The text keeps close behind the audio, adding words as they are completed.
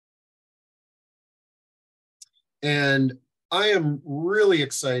And I am really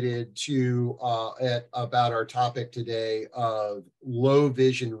excited about our topic today of low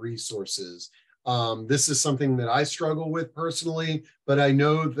vision resources. This is something that I struggle with personally, but I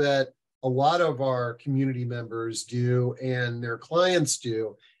know that a lot of our community members do and their clients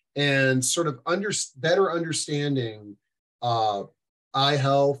do, and sort of better understanding uh, eye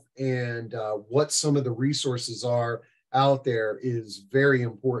health and what some of the resources are out there is very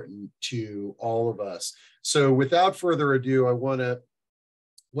important to all of us. So without further ado, I want to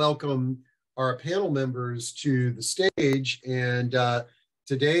welcome our panel members to the stage. And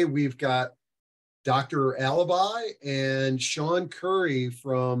today we've got Dr. Alibhai and Sean Curry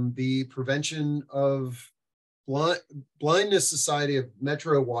from the Prevention of Blindness Society of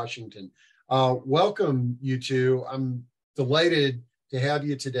Metro Washington. Welcome, you two. I'm delighted to have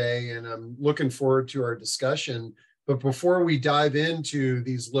you today, and I'm looking forward to our discussion. But before we dive into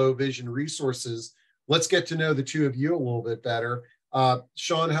these low vision resources, let's get to know the two of you a little bit better.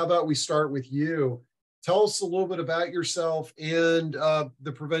 Sean, how about we start with you? Tell us a little bit about yourself and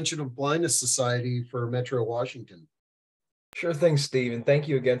the Prevention of Blindness Society for Metro Washington. Sure thing, Steve, and thank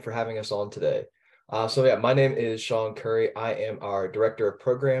you again for having us on today. My name is Sean Curry. I am our Director of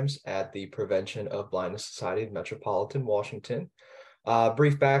Programs at the Prevention of Blindness Society of Metropolitan, Washington.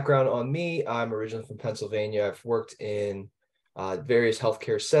 Brief background on me, I'm originally from Pennsylvania. I've worked in various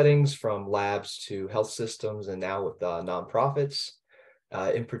healthcare settings, from labs to health systems, and now with nonprofits.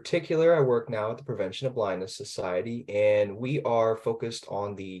 In particular, I work now at the Prevention of Blindness Society, and we are focused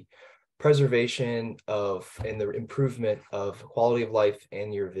on the preservation of and the improvement of quality of life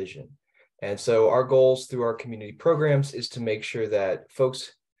and your vision. And so our goals through our community programs is to make sure that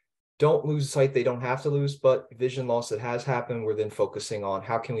folks don't lose sight they don't have to lose, but vision loss that has happened, we're then focusing on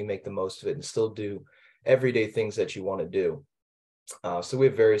how can we make the most of it and still do everyday things that you want to do. So we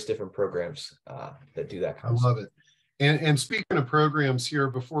have various different programs that do that kind of stuff. I love it. And speaking of programs here,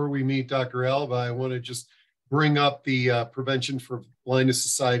 before we meet Dr. Alibhai, I want to just bring up the Prevention for Blindness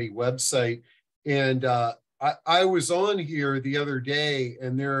Society website. And I was on here the other day,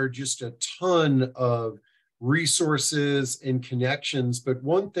 and there are just a ton of resources and connections. But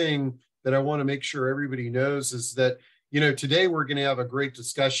one thing that I want to make sure everybody knows is that, today we're going to have a great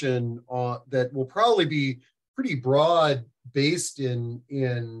discussion that will probably be pretty broad based in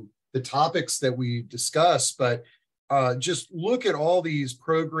the topics that we discuss. But just look at all these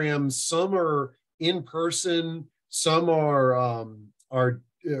programs. Some are in person, some are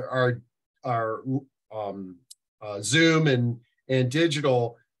Zoom and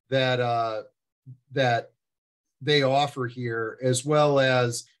digital that they offer here, as well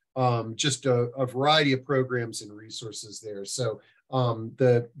as just a variety of programs and resources there. So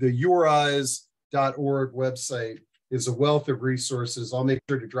the youreyes.org website is a wealth of resources. I'll make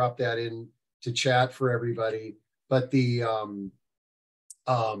sure to drop that in to chat for everybody. But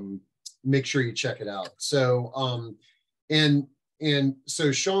make sure you check it out. So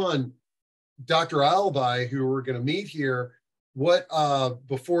so Sean, Dr. Alibhai, who we're going to meet here,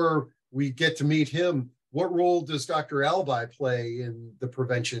 before we get to meet him, what role does Dr. Alibhai play in the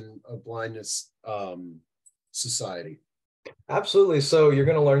Prevention of Blindness Society? Absolutely. So you're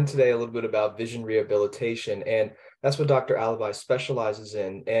going to learn today a little bit about vision rehabilitation, and that's what Dr. Alibhai specializes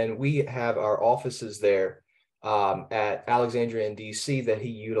in. And we have our offices there at Alexandria in DC that he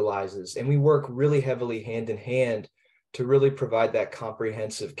utilizes. And we work really heavily hand in hand to really provide that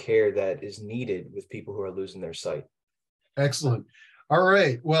comprehensive care that is needed with people who are losing their sight. Excellent. All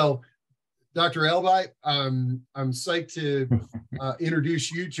right. Well, Dr. Alibhai, I'm psyched to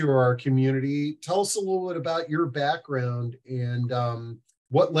introduce you to our community. Tell us a little bit about your background and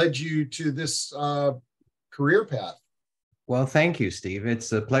what led you to this career path. Well, thank you, Steve.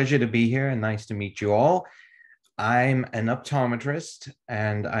 It's a pleasure to be here and nice to meet you all. I'm an optometrist,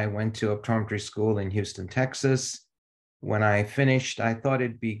 and I went to optometry school in Houston, Texas. When I finished, I thought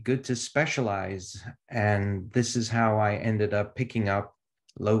it'd be good to specialize, and this is how I ended up picking up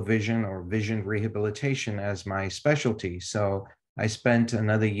low vision or vision rehabilitation as my specialty. So I spent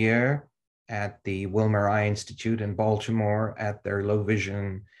another year at the Wilmer Eye Institute in Baltimore at their low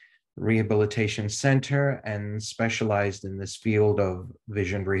vision rehabilitation center and specialized in this field of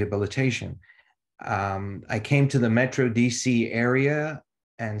vision rehabilitation. I came to the Metro DC area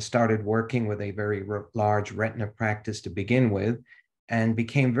and started working with a very large retina practice to begin with, and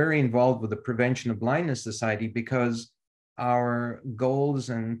became very involved with the Prevention of Blindness Society because our goals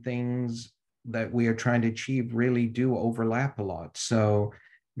and things that we are trying to achieve really do overlap a lot. So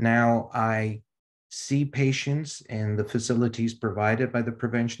now I see patients in the facilities provided by the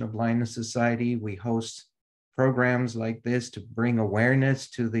Prevention of Blindness Society. We host programs like this to bring awareness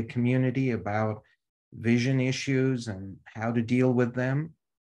to the community about vision issues and how to deal with them.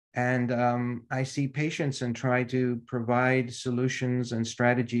 And I see patients and try to provide solutions and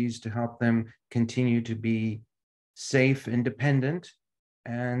strategies to help them continue to be safe, independent.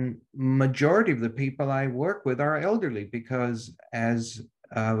 And majority of the people I work with are elderly because as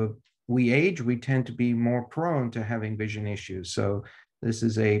we age, we tend to be more prone to having vision issues. So this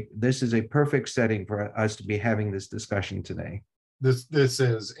is a perfect setting for us to be having this discussion today. This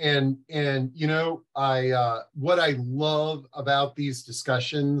is, and you know, what I love about these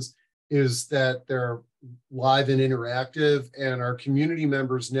discussions is that they're live and interactive, and our community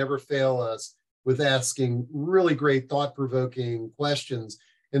members never fail us with asking really great thought-provoking questions.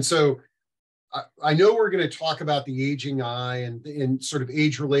 And so I know we're going to talk about the aging eye and sort of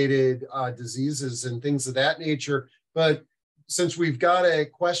age-related diseases and things of that nature, but since we've got a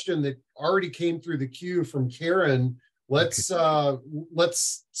question that already came through the queue from Karen, let's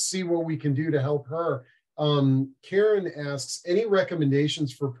see what we can do to help her. Karen asks, any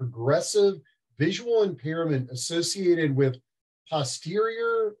recommendations for progressive visual impairment associated with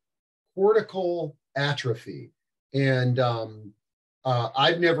posterior cortical atrophy? And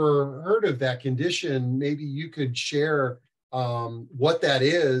I've never heard of that condition. Maybe you could share what that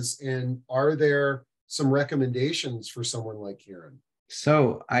is, and are there some recommendations for someone like Karen?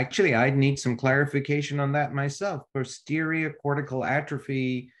 So actually, I'd need some clarification on that myself. Posterior cortical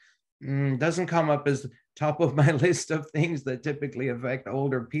atrophy doesn't come up as top of my list of things that typically affect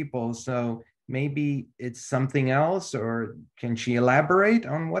older people. So maybe it's something else, or can she elaborate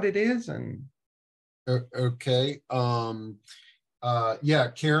on what it is? And okay. Yeah,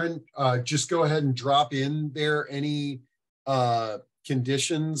 Karen, just go ahead and drop in there any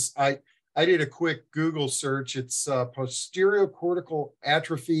conditions. I did a quick Google search. It's posterior cortical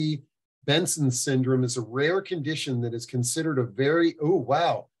atrophy Benson syndrome is a rare condition that is considered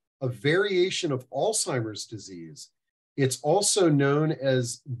a variation of Alzheimer's disease. It's also known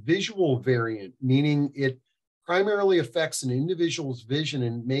as visual variant, meaning it primarily affects an individual's vision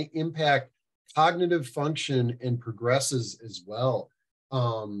and may impact cognitive function and progresses as well.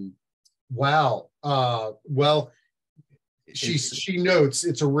 Wow. Well, she notes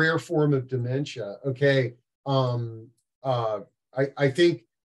it's a rare form of dementia. Okay. I think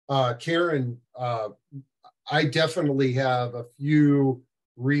Karen, I definitely have a few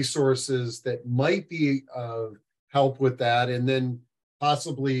resources that might be of help with that, and then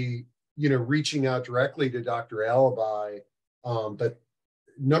possibly, you know, reaching out directly to Dr. Alibhai. But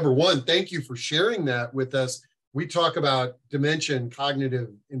number one, thank you for sharing that with us. We talk about dementia and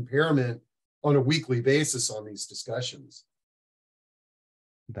cognitive impairment on a weekly basis on these discussions.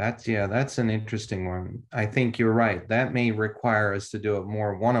 That's an interesting one. I think you're right. That may require us to do a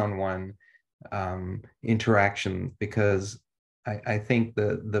more one-on-one interaction, because I think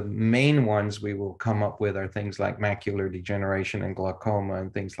the main ones we will come up with are things like macular degeneration and glaucoma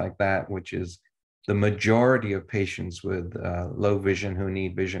and things like that, which is the majority of patients with low vision who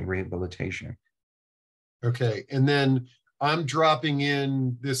need vision rehabilitation. Okay, and then I'm dropping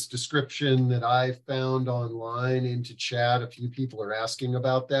in this description that I found online into chat. A few people are asking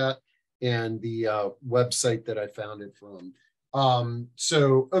about that, and the website that I found it from.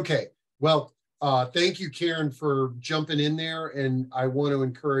 So, okay, well, thank you, Karen, for jumping in there, and I want to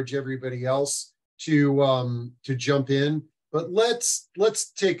encourage everybody else to jump in. But let's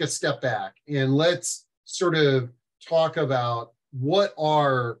take a step back and let's sort of talk about what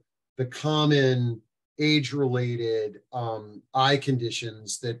are the common age-related eye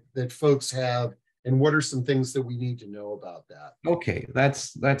conditions that folks have, and what are some things that we need to know about that? Okay,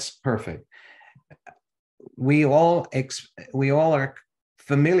 that's perfect. We all are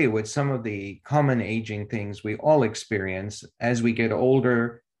familiar with some of the common aging things we all experience. As we get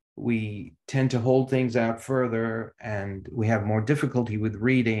older, we tend to hold things out further, and we have more difficulty with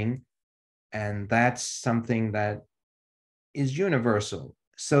reading, and that's something that is universal.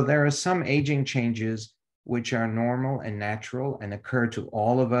 So there are some aging changes which are normal and natural and occur to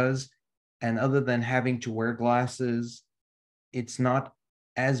all of us. And other than having to wear glasses, it's not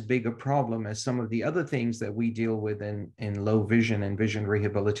as big a problem as some of the other things that we deal with in low vision and vision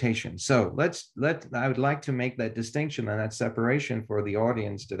rehabilitation. So I would like to make that distinction and that separation for the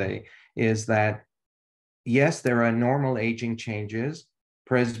audience today, is that yes, there are normal aging changes,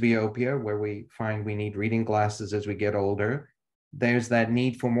 presbyopia, where we find we need reading glasses as we get older. There's that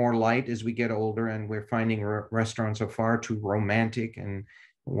need for more light as we get older, and we're finding restaurants are far too romantic, and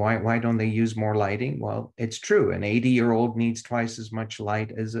why don't they use more lighting? Well, it's true. An 80-year-old needs twice as much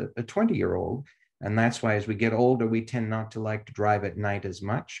light as a 20-year-old. And that's why as we get older, we tend not to like to drive at night as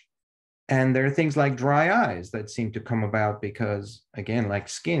much. And there are things like dry eyes that seem to come about because, again, like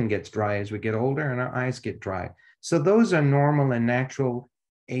skin gets dry as we get older and our eyes get dry. So those are normal and natural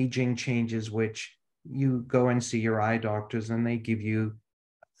aging changes, which you go and see your eye doctors and they give you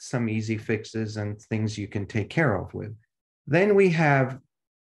some easy fixes and things you can take care of with. Then we have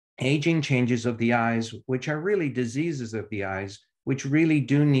aging changes of the eyes, which are really diseases of the eyes, which really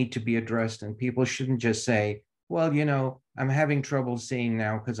do need to be addressed. And people shouldn't just say, well, I'm having trouble seeing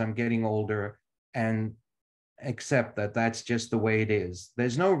now because I'm getting older, and accept that that's just the way it is.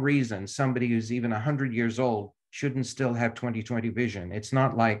 There's no reason somebody who's even 100 years old shouldn't still have 20/20 vision. It's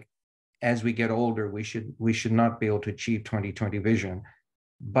not like as we get older, we should not be able to achieve 20/20 vision.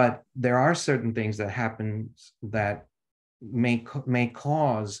 But there are certain things that happen that may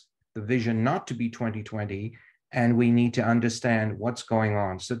cause the vision not to be 20/20, and we need to understand what's going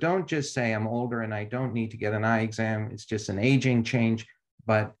on. So don't just say I'm older and I don't need to get an eye exam. It's just an aging change,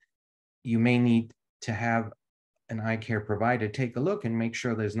 but you may need to have an eye care provider take a look and make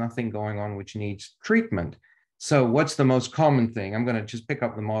sure there's nothing going on which needs treatment. So what's the most common thing? I'm going to just pick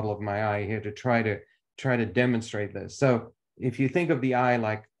up the model of my eye here to try to demonstrate this. So if you think of the eye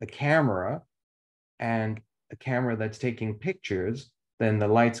like a camera, and a camera that's taking pictures, then the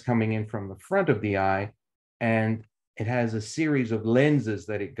light's coming in from the front of the eye, and it has a series of lenses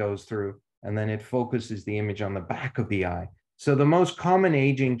that it goes through, and then it focuses the image on the back of the eye. So the most common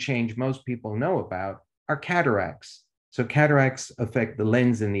aging change most people know about are cataracts. So cataracts affect the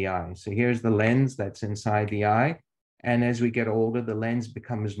lens in the eye. So here's the lens that's inside the eye. And as we get older, the lens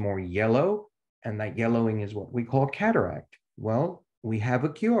becomes more yellow, and that yellowing is what we call cataract. Well, we have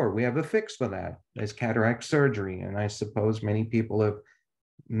a cure. We have a fix for that. There's cataract surgery. And I suppose many people have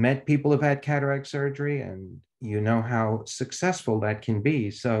met people who've had cataract surgery, and you know how successful that can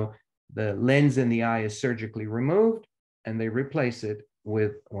be. So the lens in the eye is surgically removed, and they replace it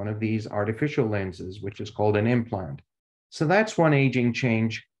with one of these artificial lenses, which is called an implant. So that's one aging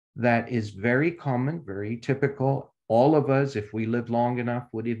change that is very common, very typical. All of us, if we live long enough,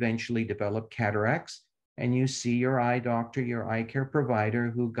 would eventually develop cataracts. And you see your eye doctor, your eye care provider,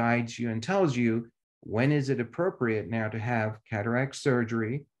 who guides you and tells you when is it appropriate now to have cataract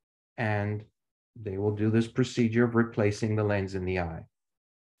surgery, and they will do this procedure of replacing the lens in the eye.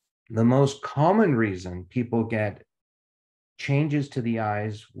 The most common reason people get changes to the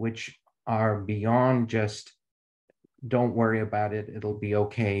eyes, which are beyond just don't worry about it, it'll be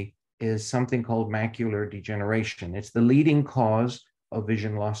okay, is something called macular degeneration. It's the leading cause of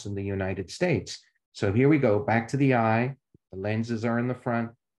vision loss in the United States. So here we go, back to the eye. The lenses are in the front.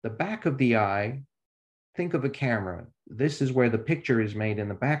 The back of the eye, think of a camera. This is where the picture is made, in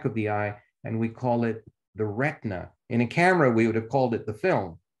the back of the eye, and we call it the retina. In a camera, we would have called it the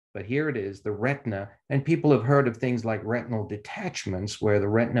film, but here it is, the retina. And people have heard of things like retinal detachments, where the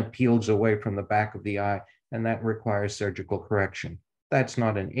retina peels away from the back of the eye, and that requires surgical correction. That's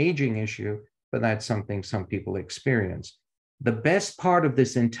not an aging issue, but that's something some people experience. The best part of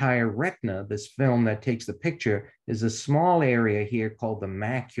this entire retina, this film that takes the picture, is a small area here called the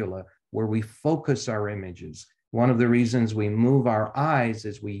macula, where we focus our images. One of the reasons we move our eyes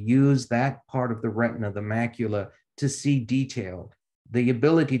is we use that part of the retina, the macula, to see detail. The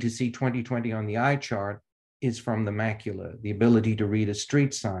ability to see 20/20 on the eye chart is from the macula. The ability to read a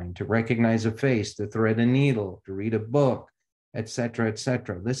street sign, to recognize a face, to thread a needle, to read a book, etc.,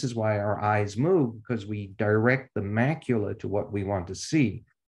 etc. This is why our eyes move, because we direct the macula to what we want to see.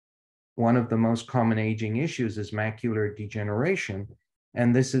 One of the most common aging issues is macular degeneration,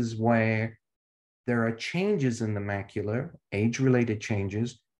 and this is where there are changes in the macula, age-related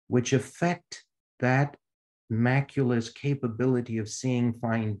changes, which affect that macula's capability of seeing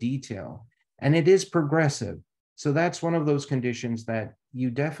fine detail. And it is progressive. So that's one of those conditions that you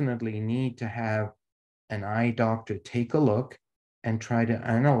definitely need to have an eye doctor take a look and try to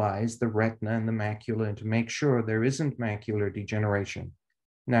analyze the retina and the macula and to make sure there isn't macular degeneration.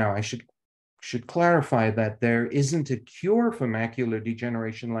 Now, I should clarify that there isn't a cure for macular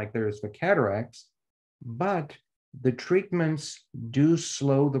degeneration like there is for cataracts, but the treatments do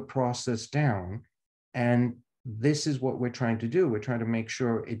slow the process down. And this is what we're trying to do. We're trying to make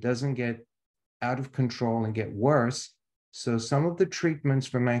sure it doesn't get out of control and get worse. So some of the treatments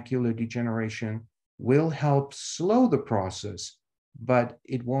for macular degeneration will help slow the process, but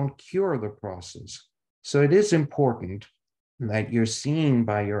it won't cure the process. So it is important that you're seen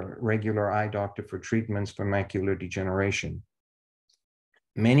by your regular eye doctor for treatments for macular degeneration.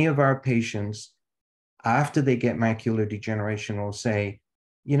 Many of our patients, after they get macular degeneration, will say,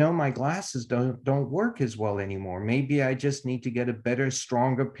 you know, my glasses don't work as well anymore. Maybe I just need to get a better,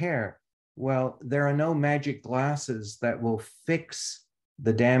 stronger pair. Well, there are no magic glasses that will fix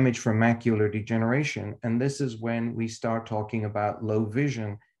the damage from macular degeneration. And this is when we start talking about low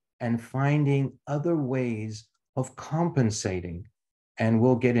vision and finding other ways of compensating. And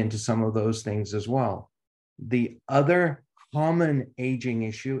we'll get into some of those things as well. The other common aging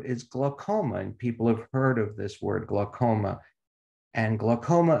issue is glaucoma, and people have heard of this word glaucoma. And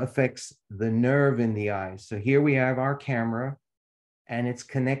glaucoma affects the nerve in the eye. So here we have our camera, and it's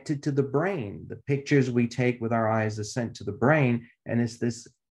connected to the brain. The pictures we take with our eyes are sent to the brain, and it's this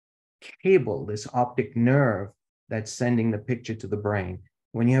cable, this optic nerve that's sending the picture to the brain.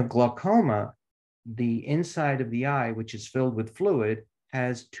 When you have glaucoma, the inside of the eye, which is filled with fluid,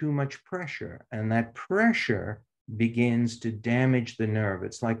 has too much pressure, and that pressure begins to damage the nerve.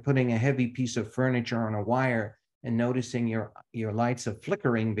 It's like putting a heavy piece of furniture on a wire and noticing your lights are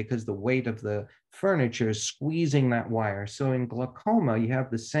flickering because the weight of the furniture is squeezing that wire. So in glaucoma, you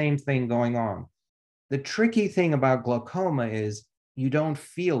have the same thing going on. The tricky thing about glaucoma is you don't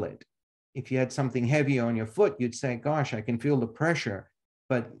feel it. If you had something heavy on your foot, you'd say, gosh, I can feel the pressure,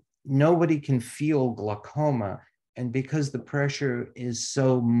 but nobody can feel glaucoma. And because the pressure is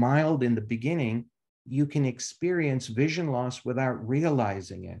so mild in the beginning, you can experience vision loss without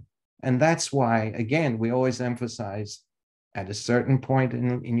realizing it. And that's why, again, we always emphasize at a certain point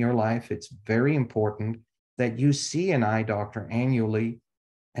in your life, it's very important that you see an eye doctor annually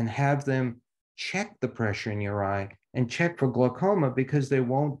and have them check the pressure in your eye and check for glaucoma, because there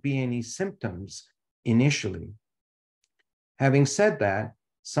won't be any symptoms initially. Having said that,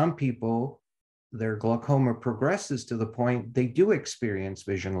 some people, their glaucoma progresses to the point they do experience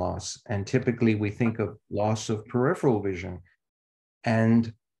vision loss. And typically we think of loss of peripheral vision.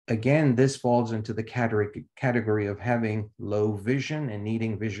 And again, this falls into the category of having low vision and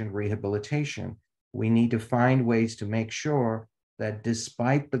needing vision rehabilitation. We need to find ways to make sure that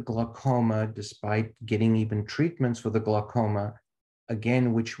despite the glaucoma, despite getting even treatments for the glaucoma,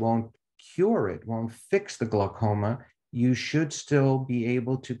 again, which won't cure it, won't fix the glaucoma, you should still be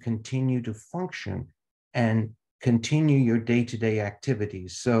able to continue to function and continue your day-to-day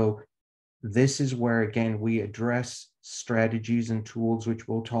activities. So this is where, again, we address strategies and tools, which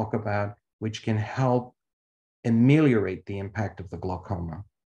we'll talk about, which can help ameliorate the impact of the glaucoma.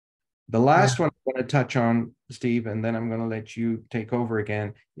 The last one I'm going to touch on, Steve, and then I'm going to let you take over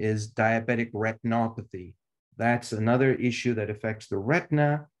again, is diabetic retinopathy. That's another issue that affects the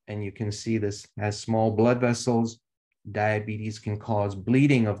retina, and you can see this has small blood vessels. Diabetes can cause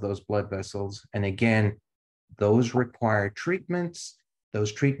bleeding of those blood vessels. And again, those require treatments.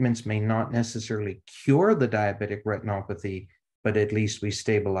 Those treatments may not necessarily cure the diabetic retinopathy, but at least we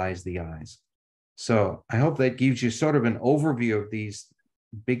stabilize the eyes. So I hope that gives you sort of an overview of these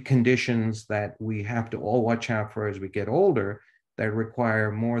big conditions that we have to all watch out for as we get older, that require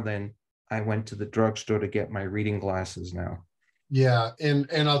more than I went to the drugstore to get my reading glasses now. Yeah, and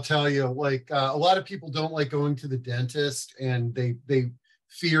I'll tell you, like a lot of people don't like going to the dentist, and they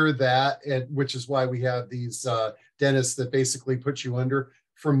fear that, and which is why we have these dentists that basically put you under.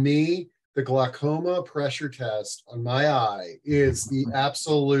 For me, the glaucoma pressure test on my eye is the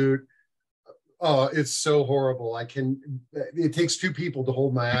absolute. Oh, it's so horrible. It takes two people to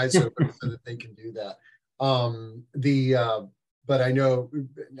hold my eyes open so that they can do that. But I know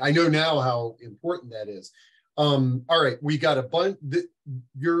now how important that is. All right, we got a bunch.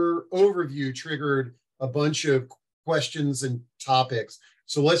 Your overview triggered a bunch of questions and topics.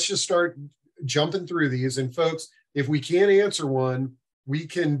 So let's just start jumping through these. And folks, if we can't answer one, we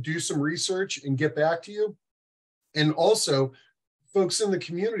can do some research and get back to you. And also, folks in the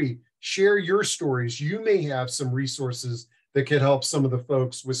community, share your stories. You may have some resources that could help some of the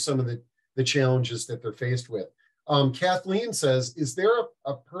folks with some of the challenges that they're faced with. Kathleen says,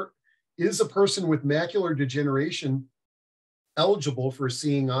 is a person with macular degeneration eligible for a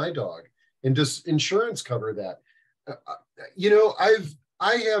seeing eye dog? And does insurance cover that?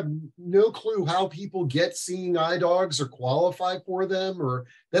 I have no clue how people get seeing eye dogs or qualify for them, or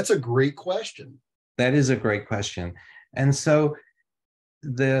that's a great question. That is a great question. And so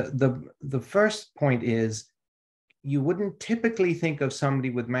the first point is, you wouldn't typically think of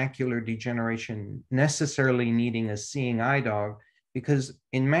somebody with macular degeneration necessarily needing a seeing eye dog, because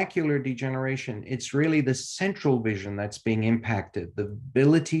in macular degeneration, it's really the central vision that's being impacted, the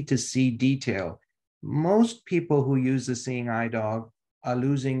ability to see detail. Most people who use the seeing eye dog are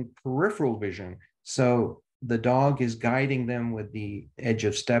losing peripheral vision. So the dog is guiding them with the edge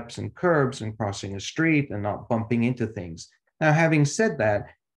of steps and curbs and crossing a street and not bumping into things. Now, having said that,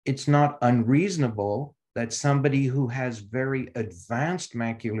 it's not unreasonable that somebody who has very advanced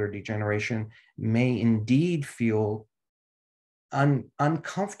macular degeneration may indeed feel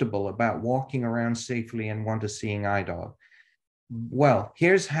uncomfortable about walking around safely and want a seeing eye dog. Well,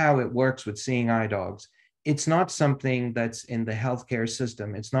 here's how it works with seeing eye dogs. It's not something that's in the healthcare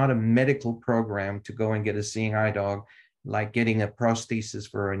system. It's not a medical program to go and get a seeing eye dog, like getting a prosthesis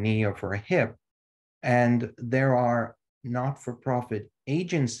for a knee or for a hip. And there are not-for-profit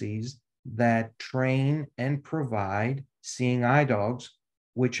agencies that train and provide seeing eye dogs,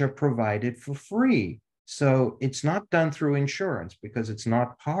 which are provided for free. So it's not done through insurance because it's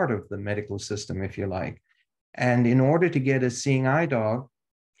not part of the medical system, if you like. And in order to get a seeing eye dog,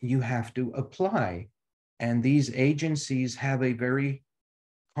 you have to apply. And these agencies have a very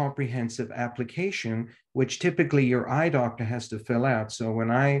comprehensive application, which typically your eye doctor has to fill out. So when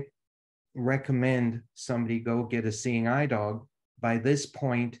I recommend somebody go get a seeing eye dog, by this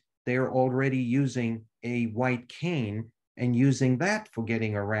point, they're already using a white cane and using that for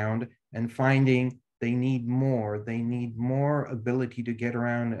getting around and finding they need more. They need more ability to get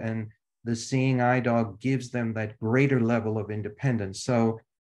around, and the seeing eye dog gives them that greater level of independence. So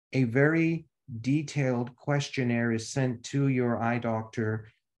a very detailed questionnaire is sent to your eye doctor,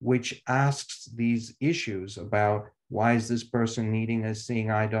 which asks these issues about why is this person needing a seeing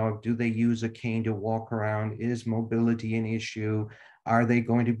eye dog? Do they use a cane to walk around? Is mobility an issue? Are they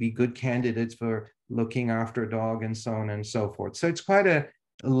going to be good candidates for looking after a dog, and so on and so forth? So it's quite a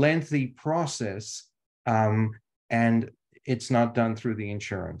lengthy process, and it's not done through the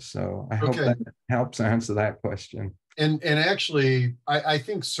insurance. So I hope that helps answer that question. And actually, I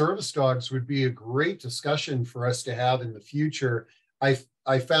think service dogs would be a great discussion for us to have in the future. I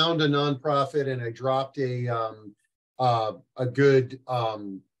found a nonprofit and I dropped a good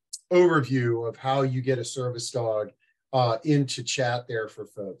overview of how you get a service dog into chat there for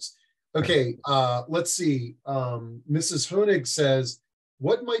folks. Okay, let's see. Mrs. Honig says,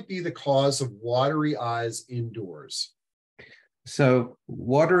 what might be the cause of watery eyes indoors? So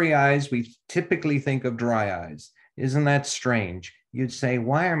watery eyes, we typically think of dry eyes. Isn't that strange? You'd say,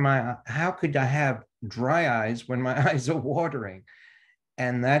 how could I have dry eyes when my eyes are watering?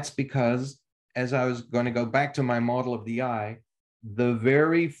 And that's because, as I was going to go back to my model of the eye, the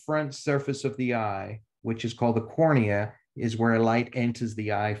very front surface of the eye, which is called the cornea, is where light enters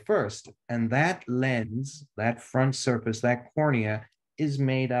the eye first. And that lens, that front surface, that cornea, is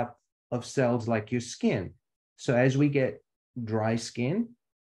made up of cells like your skin. So as we get dry skin,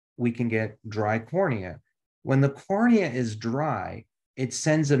 we can get dry cornea. When the cornea is dry, it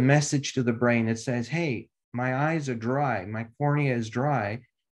sends a message to the brain. It says, hey, my eyes are dry, my cornea is dry,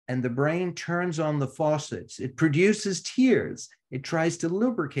 and the brain turns on the faucets. It produces tears. It tries to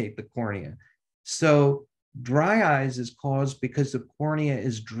lubricate the cornea. So dry eyes is caused because the cornea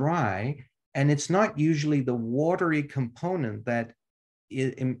is dry, and it's not usually the watery component that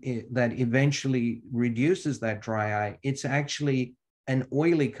eventually reduces that dry eye. It's actually an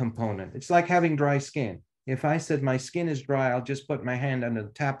oily component. It's like having dry skin. If I said my skin is dry, I'll just put my hand under the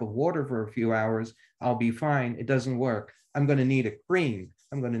tap of water for a few hours, I'll be fine. It doesn't work. I'm going to need a cream.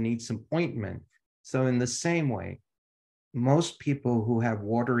 I'm going to need some ointment. So in the same way, most people who have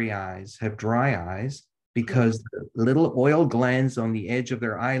watery eyes have dry eyes because the little oil glands on the edge of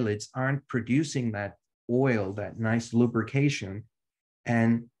their eyelids aren't producing that oil, that nice lubrication,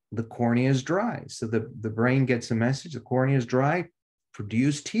 and the cornea is dry. So the brain gets a message, the cornea is dry,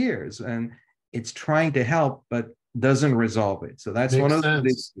 produce tears, and it's trying to help, but doesn't resolve it. So that's one of the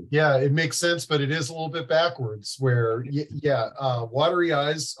things. Yeah, it makes sense, but it is a little bit backwards where, watery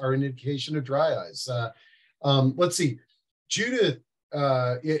eyes are an indication of dry eyes. Let's see, Judith,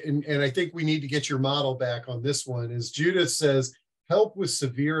 and I think we need to get your model back on this one, is Judith says, help with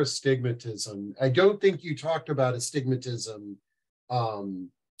severe astigmatism. I don't think you talked about astigmatism,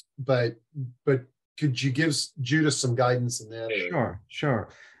 but could you give Judith some guidance in that area? Sure.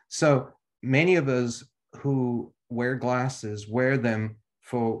 So many of us who wear glasses wear them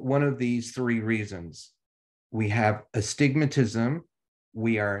for one of these three reasons. We have astigmatism,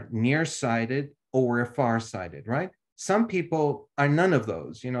 we are nearsighted, or we're farsighted, right? Some people are none of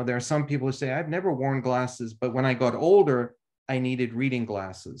those. You know, there are some people who say, I've never worn glasses, but when I got older, I needed reading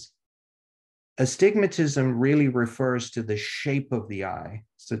glasses. Astigmatism really refers to the shape of the eye.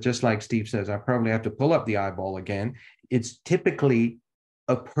 So just like Steve says, I probably have to pull up the eyeball again. It's typically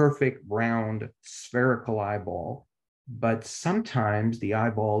a perfect round spherical eyeball, but sometimes the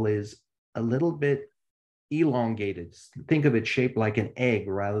eyeball is a little bit elongated. Think of it shaped like an egg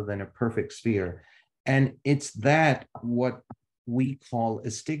rather than a perfect sphere. And it's that what we call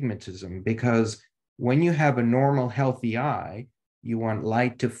astigmatism, because when you have a normal healthy eye, you want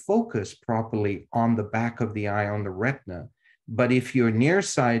light to focus properly on the back of the eye, on the retina. But if you're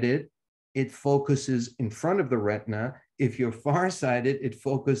nearsighted, it focuses in front of the retina. If you're farsighted, it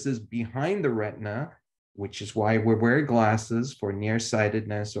focuses behind the retina. which is why we wear glasses for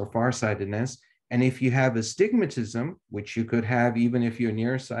nearsightedness or farsightedness. And if you have astigmatism, which you could have even if you're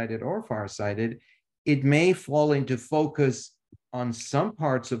nearsighted or farsighted, it may fall into focus on some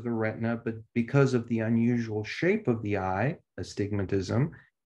parts of the retina, but because of the unusual shape of the eye, astigmatism,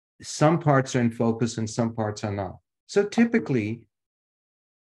 some parts are in focus and some parts are not. So typically,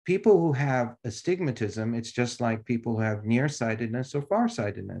 people who have astigmatism, it's just like people who have nearsightedness or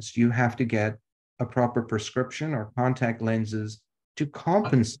farsightedness. You have to get a proper prescription or contact lenses to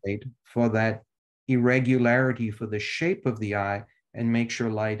compensate for that irregularity for the shape of the eye and make sure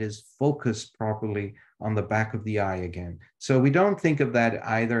light is focused properly on the back of the eye again. So we don't think of that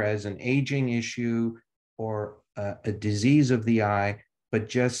either as an aging issue or a disease of the eye, but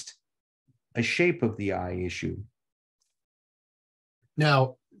just a shape of the eye issue.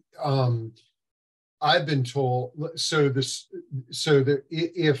 Now, I've been told,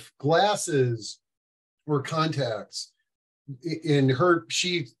 if glasses were contacts,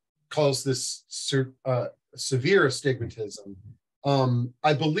 she calls this severe astigmatism.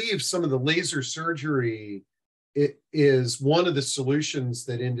 I believe some of the laser surgery is one of the solutions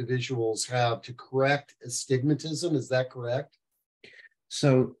that individuals have to correct astigmatism. Is that correct?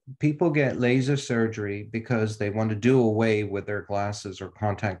 So people get laser surgery because they want to do away with their glasses or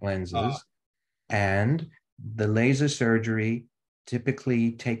contact lenses. And the laser surgery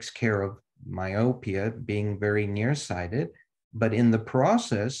typically takes care of myopia, being very nearsighted, but in the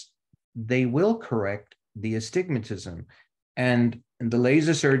process, they will correct the astigmatism. And the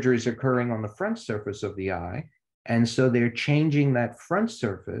laser surgery is occurring on the front surface of the eye. And so they're changing that front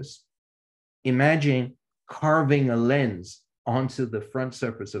surface. Imagine carving a lens onto the front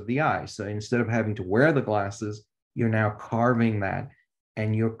surface of the eye. So instead of having to wear the glasses, you're now carving that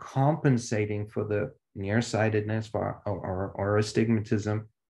and you're compensating for the nearsightedness or astigmatism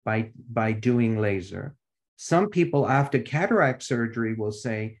by doing laser. Some people after cataract surgery will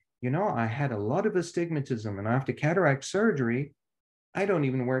say, I had a lot of astigmatism and after cataract surgery, I don't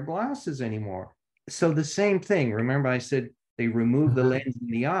even wear glasses anymore. So the same thing, remember I said they remove the lens in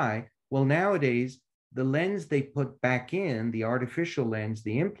the eye. Well, nowadays, the lens they put back in, the artificial lens,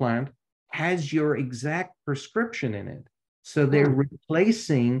 the implant, has your exact prescription in it. So they're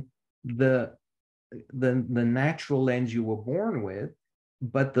replacing the natural lens you were born with,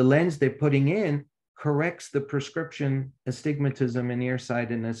 but the lens they're putting in corrects the prescription astigmatism and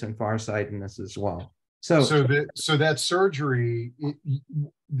nearsightedness and farsightedness as well. So that surgery,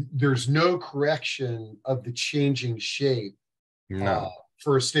 there's no correction of the changing shape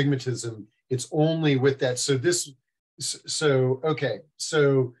for astigmatism. It's only with that.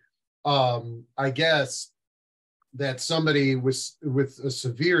 I guess that somebody with a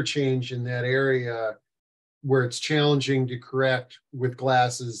severe change in that area where it's challenging to correct with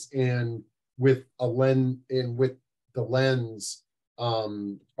glasses and with a lens and with the lens,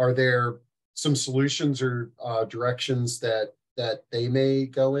 are there some solutions or directions that they may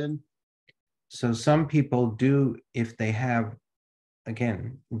go in? So some people do, if they have,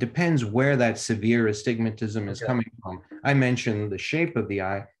 again, depends where that severe astigmatism is coming from. I mentioned the shape of the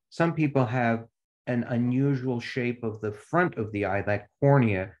eye. Some people have an unusual shape of the front of the eye, that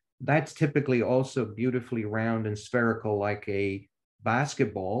cornea. That's typically also beautifully round and spherical like a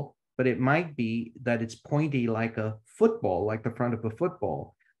basketball, but it might be that it's pointy like a football, like the front of a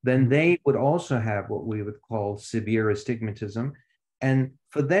football. Then they would also have what we would call severe astigmatism. And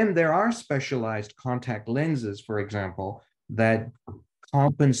for them, there are specialized contact lenses, for example, that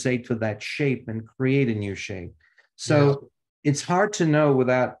compensate for that shape and create a new shape. So it's hard to know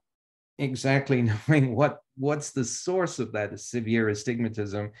without exactly knowing what's the source of that severe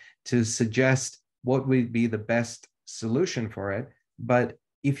astigmatism to suggest what would be the best solution for it. But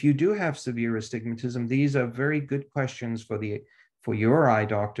if you do have severe astigmatism, these are very good questions for your eye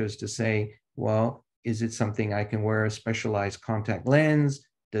doctors to say, well, is it something I can wear a specialized contact lens?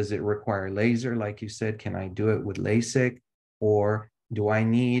 Does it require laser? Like you said, can I do it with LASIK? Or do I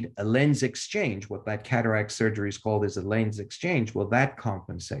need a lens exchange? What that cataract surgery is called is a lens exchange. Will that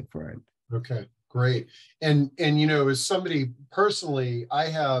compensate for it? Okay, great. And as somebody personally, I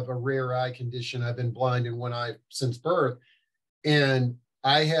have a rare eye condition. I've been blind in one eye since birth. And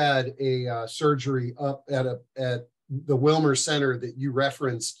I had a surgery up at the Wilmer Center that you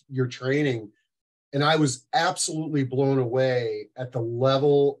referenced your training. And I was absolutely blown away at the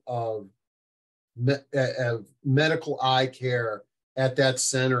level of medical eye care at that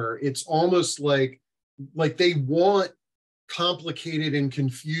center. It's almost like they want complicated and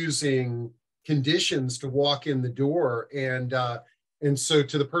confusing conditions to walk in the door. And so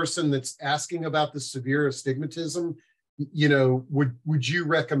to the person that's asking about the severe astigmatism, would you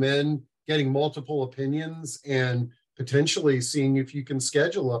recommend getting multiple opinions and potentially seeing if you can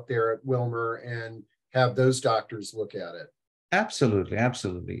schedule up there at Wilmer and have those doctors look at it. Absolutely,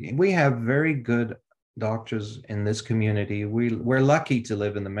 absolutely. We have very good doctors in this community. We're lucky to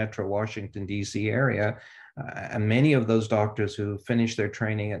live in the Metro Washington, D.C. area. And many of those doctors who finish their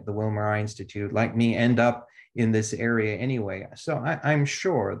training at the Wilmer Eye Institute, like me, end up in this area anyway. So I'm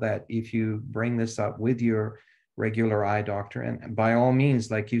sure that if you bring this up with your regular eye doctor, and by all means,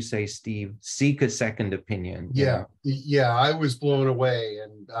 like you say, Steve, seek a second opinion. Yeah, yeah, I was blown away,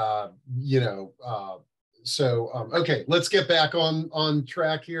 and okay, let's get back on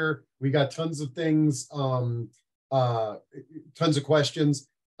track here. We got tons of things, tons of questions.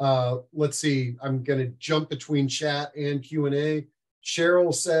 Let's see. I'm going to jump between chat and Q&A.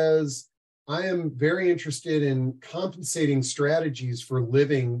 Cheryl says, I am very interested in compensating strategies for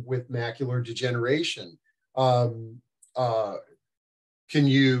living with macular degeneration. Can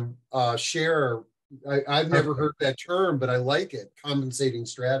you share? I've never heard that term, but I like it, compensating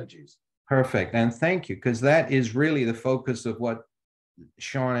strategies. Perfect. And thank you, because that is really the focus of what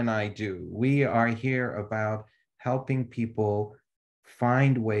Sean and I do. We are here about helping people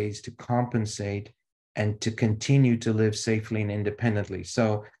find ways to compensate and to continue to live safely and independently.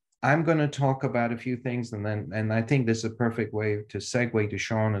 So I'm going to talk about a few things, and I think this is a perfect way to segue to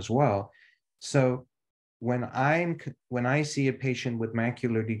Sean as well. So when I see a patient with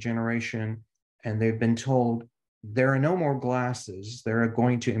macular degeneration and they've been told there are no more glasses, they're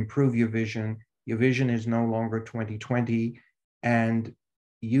going to improve your vision is no longer 20/20, and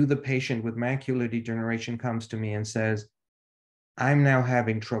you, the patient with macular degeneration, comes to me and says, I'm now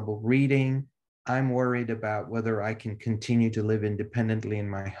having trouble reading. I'm worried about whether I can continue to live independently in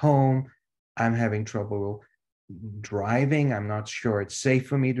my home. I'm having trouble driving. I'm not sure it's safe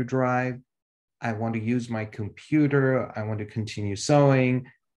for me to drive. I want to use my computer. I want to continue sewing.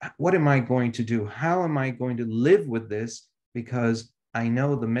 What am I going to do? How am I going to live with this? Because I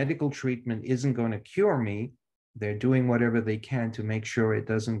know the medical treatment isn't going to cure me. They're doing whatever they can to make sure it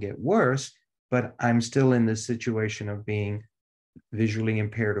doesn't get worse, but I'm still in this situation of being visually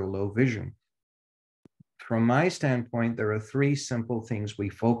impaired or low vision. From my standpoint, there are three simple things we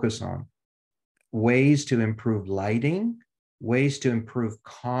focus on: ways to improve lighting, ways to improve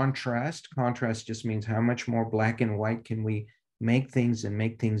contrast. Contrast just means how much more black and white can we make things and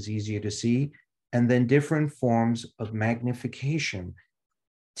make things easier to see, and then different forms of magnification.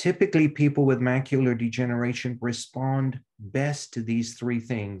 Typically, people with macular degeneration respond best to these three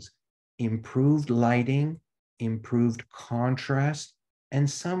things: improved lighting, improved contrast, and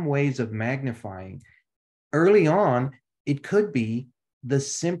some ways of magnifying. Early on, it could be the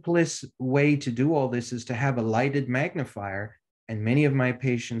simplest way to do all this is to have a lighted magnifier. And many of my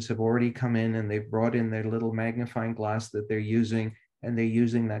patients have already come in and they've brought in their little magnifying glass that they're using, and they're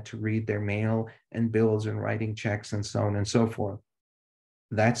using that to read their mail and bills and writing checks and so on and so forth.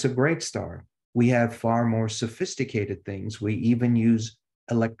 That's a great start. We have far more sophisticated things. We even use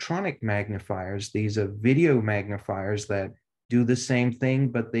electronic magnifiers. These are video magnifiers that do the same thing,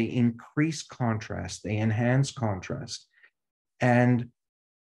 but they increase contrast, they enhance contrast. And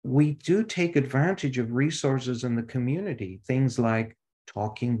we do take advantage of resources in the community, things like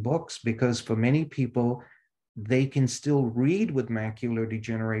talking books, because for many people, they can still read with macular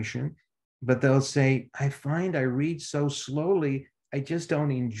degeneration, but they'll say, I find I read so slowly, I just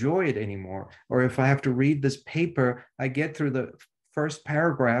don't enjoy it anymore. Or if I have to read this paper, I get through the first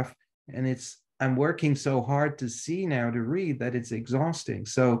paragraph and I'm working so hard to see now to read that it's exhausting.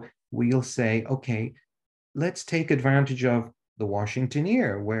 So we'll say, okay, let's take advantage of the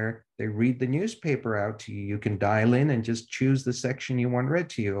Washingtoneer, where they read the newspaper out to you. You can dial in and just choose the section you want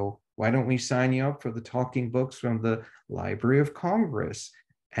read to you. Why don't we sign you up for the talking books from the Library of Congress?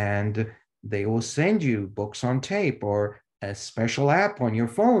 And they will send you books on tape or a special app on your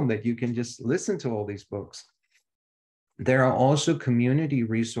phone that you can just listen to all these books. There are also community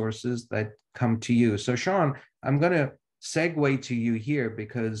resources that come to you. So Sean, I'm going to segue to you here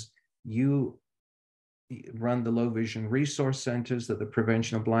because you run the low vision resource centers that the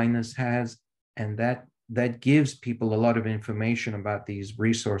Prevention of Blindness has, and that gives people a lot of information about these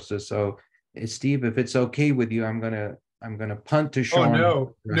resources. So Steve, if it's okay with you, I'm gonna punt to Sean.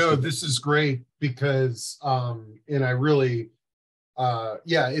 Oh no, this is great because and I really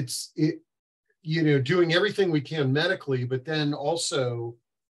doing everything we can medically, but then also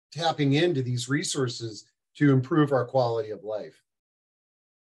tapping into these resources to improve our quality of life.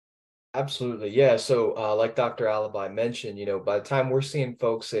 Absolutely. Yeah. So like Dr. Alibhai mentioned, by the time we're seeing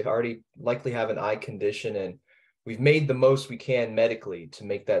folks, they already likely have an eye condition, and we've made the most we can medically to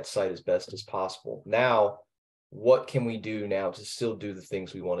make that sight as best as possible. Now, what can we do now to still do the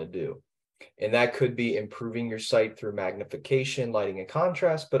things we want to do? And that could be improving your sight through magnification, lighting, and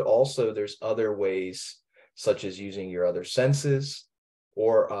contrast, but also there's other ways, such as using your other senses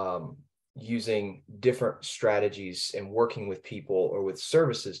or using different strategies and working with people or with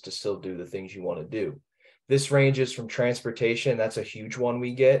services to still do the things you want to do. This ranges from transportation. That's a huge one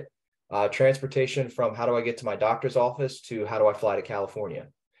we get. Transportation from how do I get to my doctor's office to how do I fly to California?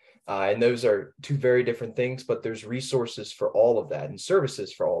 And those are two very different things, but there's resources for all of that and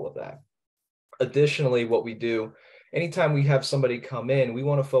services for all of that. Additionally, what we do, anytime we have somebody come in, we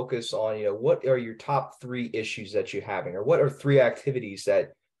want to focus on, what are your top 3 issues that you're having, or what are 3 activities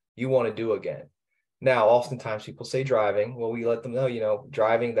that you want to do again? Now, oftentimes people say driving. Well, we let them know,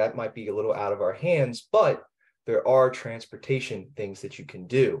 driving, that might be a little out of our hands, but there are transportation things that you can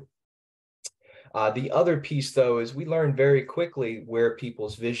do. The other piece, though, is we learn very quickly where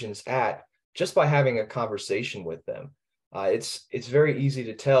people's vision's at just by having a conversation with them. It's very easy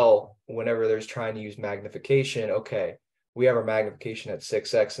to tell whenever there's trying to use magnification. Okay, we have our magnification at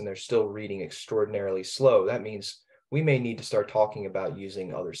 6x and they're still reading extraordinarily slow. That means we may need to start talking about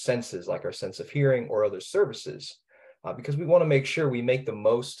using other senses like our sense of hearing or other services, because we want to make sure we make the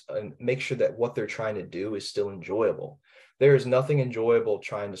most and make sure that what they're trying to do is still enjoyable. There is nothing enjoyable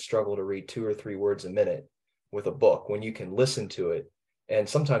trying to struggle to read 2 or 3 words a minute with a book when you can listen to it. And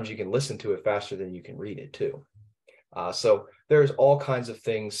sometimes you can listen to it faster than you can read it too. So there's all kinds of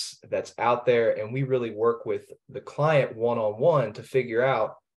things that's out there, and we really work with the client one-on-one to figure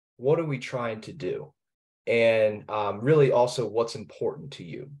out what are we trying to do, and really also what's important to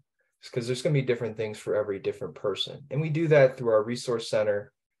you, because there's going to be different things for every different person. And we do that through our resource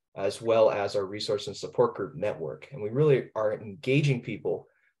center as well as our resource and support group network. And we really are engaging people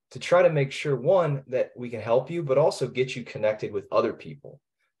to try to make sure, one, that we can help you, but also get you connected with other people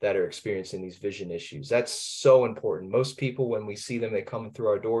that are experiencing these vision issues. That's so important. Most people, when we see them, they come through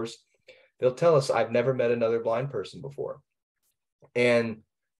our doors, they'll tell us, I've never met another blind person before. And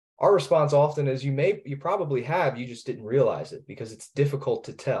our response often is, you probably have, you just didn't realize it because it's difficult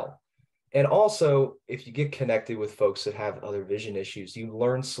to tell. And also, if you get connected with folks that have other vision issues, you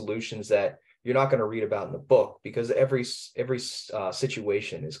learn solutions that you're not going to read about in the book, because every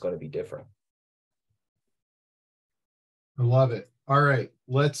situation is going to be different. I love it. All right,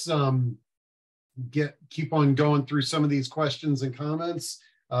 let's keep on going through some of these questions and comments.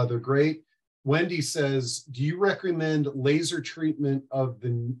 They're great. Wendy says, do you recommend laser treatment of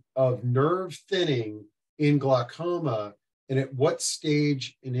nerve thinning in glaucoma, and at what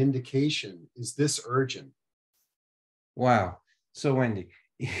stage and indication is this urgent? Wow. So Wendy,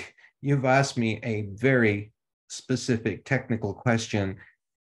 you've asked me a very specific technical question.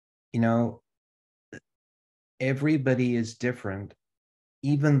 Everybody is different,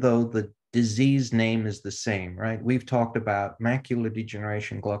 even though the disease name is the same, right? We've talked about macular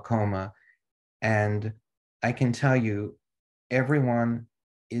degeneration, glaucoma, and I can tell you everyone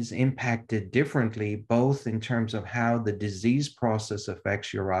is impacted differently, both in terms of how the disease process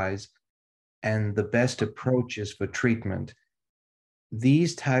affects your eyes and the best approaches for treatment.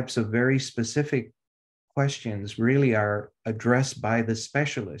 These types of very specific questions really are addressed by the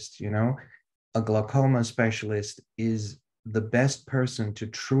specialist. A glaucoma specialist is the best person to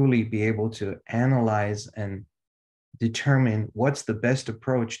truly be able to analyze and determine what's the best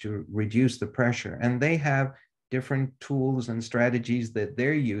approach to reduce the pressure. And they have different tools and strategies that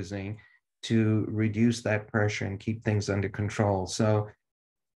they're using to reduce that pressure and keep things under control. So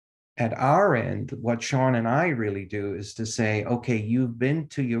at our end, what Sean and I really do is to say, okay, you've been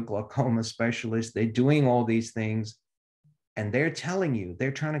to your glaucoma specialist, they're doing all these things, and they're telling you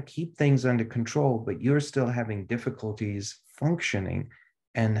they're trying to keep things under control, but you're still having difficulties functioning.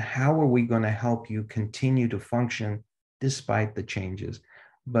 And how are we going to help you continue to function despite the changes?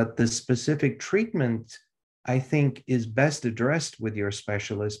 But the specific treatment, I think, is best addressed with your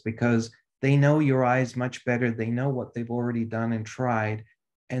specialist, because they know your eyes much better. They know what they've already done and tried,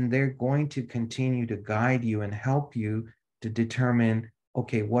 and they're going to continue to guide you and help you to determine,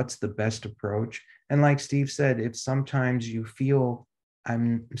 okay, what's the best approach? And like Steve said, if sometimes you feel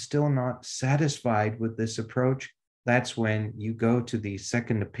I'm still not satisfied with this approach, that's when you go to the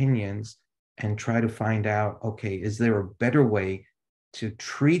second opinions and try to find out, okay, is there a better way to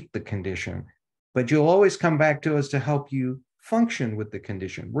treat the condition? But you'll always come back to us to help you function with the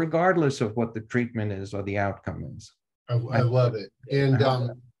condition, regardless of what the treatment is or the outcome is. I love it. And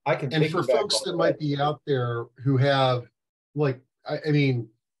I can and for folks that might be out there who have, like, I mean,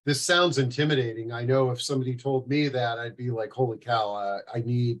 this sounds intimidating. I know if somebody told me that, I'd be like, holy cow, I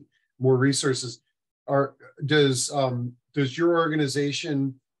need more resources. Does your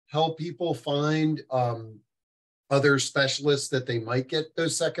organization help people find other specialists that they might get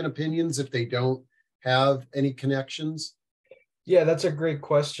those second opinions if they don't have any connections? Yeah, that's a great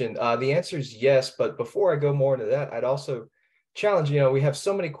question. The answer is yes, but before I go more into that, I'd also challenge, we have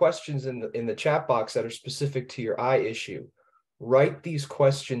so many questions in the chat box that are specific to your eye issue. Write these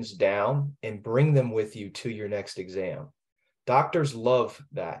questions down and bring them with you to your next exam. Doctors love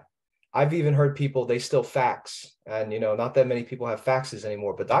that. I've even heard people, they still fax, and not that many people have faxes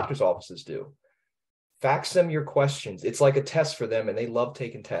anymore, but doctors' offices do. Fax them your questions. It's like a test for them, and they love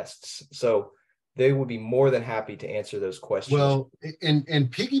taking tests. So they would be more than happy to answer those questions. Well, and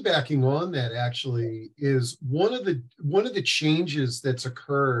piggybacking on that actually is one of the changes that's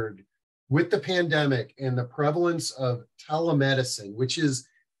occurred with the pandemic and the prevalence of telemedicine, which is,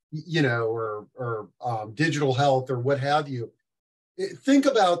 or digital health or what have you. Think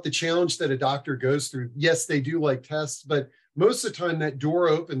about the challenge that a doctor goes through. Yes, they do like tests, but most of the time that door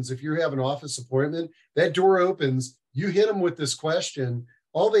opens. If you have an office appointment, that door opens, you hit them with this question.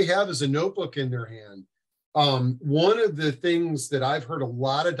 All they have is a notebook in their hand. One of the things that I've heard a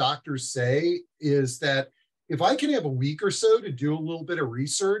lot of doctors say is that if I can have a week or so to do a little bit of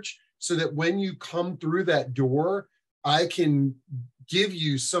research so that when you come through that door, I can give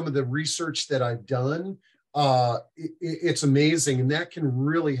you some of the research that I've done. It's amazing, and that can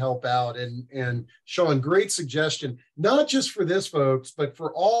really help out. And Sean, great suggestion, not just for this, folks, but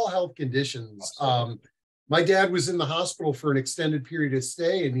for all health conditions. My dad was in the hospital for an extended period of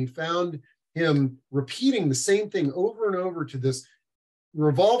stay, and he found him repeating the same thing over and over to this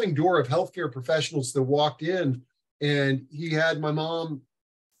revolving door of healthcare professionals that walked in. And he had my mom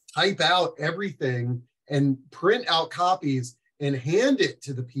type out everything and print out copies and hand it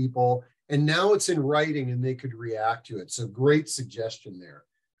to the people. And now it's in writing and they could react to it. So great suggestion there.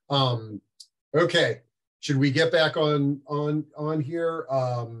 Okay, should we get back on here?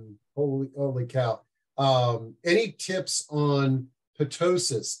 Holy cow. Any tips on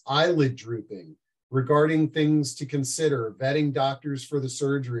ptosis, eyelid drooping, regarding things to consider, vetting doctors for the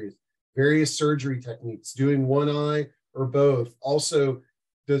surgeries, various surgery techniques, doing one eye or both? Also,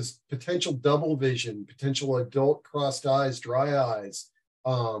 does potential double vision, potential adult crossed eyes, dry eyes,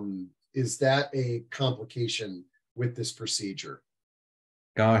 is that a complication with this procedure?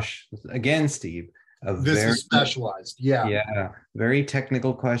 Gosh, again, Steve, this is specialized. Yeah, very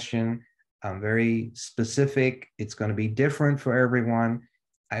technical question. Very specific. It's going to be different for everyone.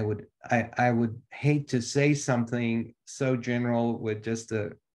 I would hate to say something so general with just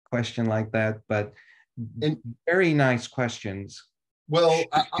a question like that, but very nice questions. Well,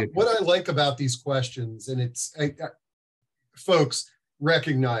 what I like about these questions, and folks,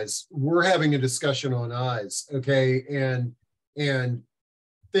 recognize we're having a discussion on eyes, okay, and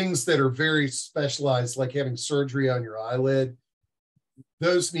things that are very specialized, like having surgery on your eyelid,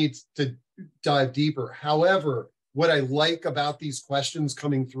 those need to dive deeper. However, what I like about these questions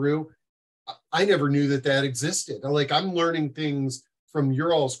coming through, I never knew that existed. Like, I'm learning things from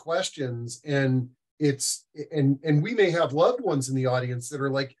your all's questions, and and we may have loved ones in the audience that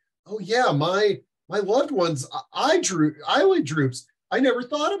are like, oh yeah, my loved one's eyelid droops. I never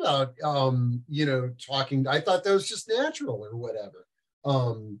thought about talking. I thought that was just natural or whatever.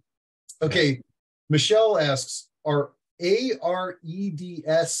 Okay, Michelle asks, are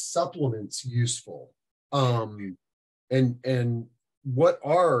AREDS supplements useful? And what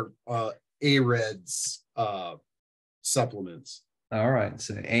are AREDS supplements? All right,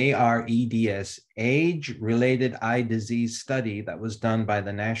 so AREDS, age-related eye disease study that was done by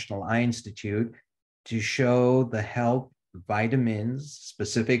the National Eye Institute to show the help vitamins,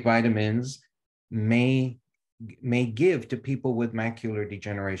 specific vitamins, may give to people with macular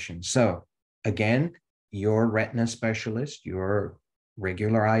degeneration. So again, your retina specialist, your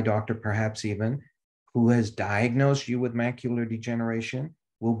regular eye doctor, perhaps even, who has diagnosed you with macular degeneration,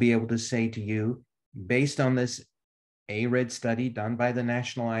 will be able to say to you, based on this ARED study done by the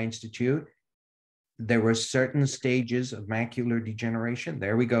National Eye Institute, there were certain stages of macular degeneration,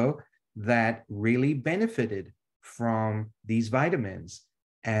 there we go, that really benefited from these vitamins.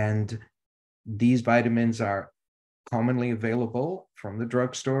 And these vitamins are commonly available from the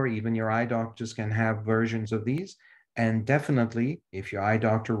drugstore. Even your eye doctors can have versions of these. And definitely, if your eye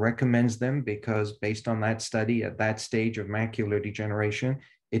doctor recommends them, because based on that study at that stage of macular degeneration,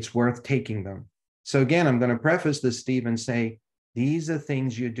 it's worth taking them. So again, I'm going to preface this, Steve, and say, these are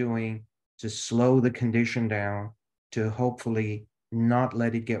things you're doing to slow the condition down, to hopefully not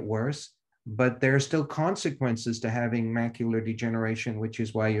let it get worse. But there are still consequences to having macular degeneration, which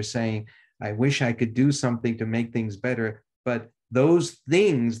is why you're saying, I wish I could do something to make things better. But those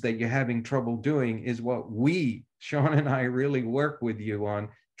things that you're having trouble doing is what we, Sean and I, really work with you on,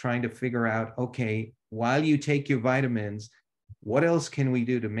 trying to figure out, okay, while you take your vitamins, what else can we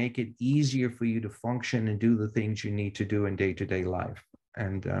do to make it easier for you to function and do the things you need to do in day-to-day life?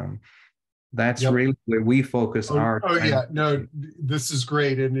 And that's Yep. really where we focus our Oh time. yeah, no, this is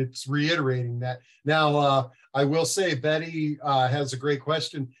great, and it's reiterating that. Now, I will say Betty has a great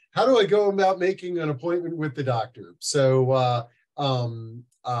question. How do I go about making an appointment with the doctor? So,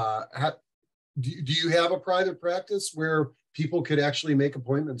 do you have a private practice where people could actually make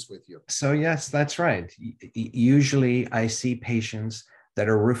appointments with you? So yes, that's right. Usually I see patients that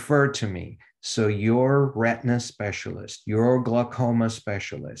are referred to me. So your retina specialist, your glaucoma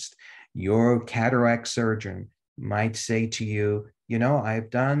specialist, your cataract surgeon might say to you, you know, I've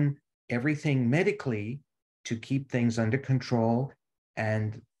done everything medically to keep things under control,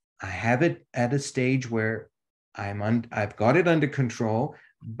 and I have it at a stage where I've got it under control,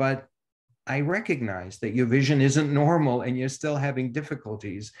 but I recognize that your vision isn't normal and you're still having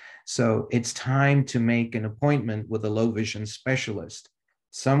difficulties. So it's time to make an appointment with a low vision specialist.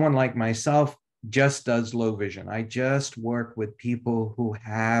 Someone like myself just does low vision. I just work with people who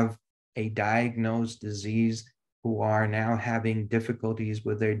have a diagnosed disease, who are now having difficulties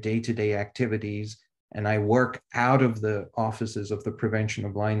with their day-to-day activities. And I work out of the offices of the Prevention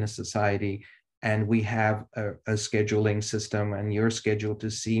of Blindness Society, and we have a scheduling system, and you're scheduled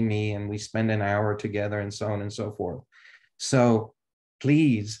to see me, and we spend an hour together, and so on and so forth. So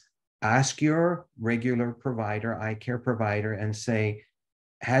please ask your regular provider, eye care provider, and say,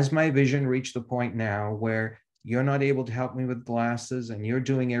 has my vision reached the point now where you're not able to help me with glasses and you're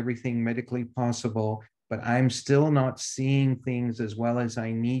doing everything medically possible, but I'm still not seeing things as well as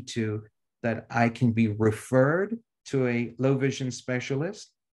I need to, that I can be referred to a low vision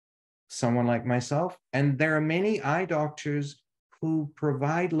specialist, someone like myself? And there are many eye doctors who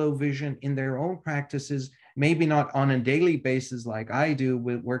provide low vision in their own practices, maybe not on a daily basis like I do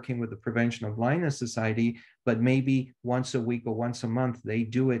with working with the Prevention of Blindness Society, but maybe once a week or once a month, they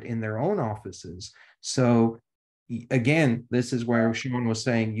do it in their own offices. So again, this is where Sean was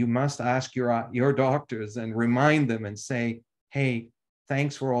saying, you must ask your doctors and remind them and say, hey,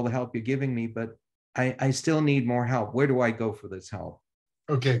 thanks for all the help you're giving me, but I still need more help. Where do I go for this help?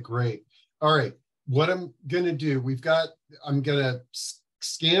 Okay, great. All right. What I'm going to do, I'm going to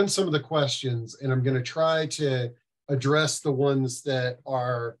scan some of the questions, and I'm going to try to address the ones that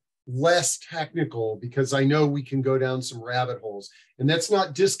are less technical, because I know we can go down some rabbit holes. And that's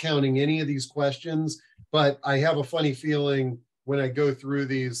not discounting any of these questions, but I have a funny feeling when I go through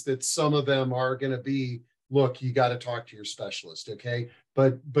these that some of them are going to be, look, you got to talk to your specialist, okay?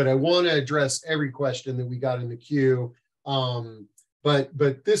 But I want to address every question that we got in the queue.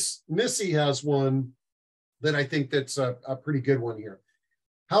 But this Missy has one that I think that's a pretty good one here.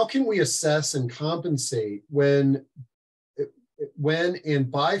 How can we assess and compensate when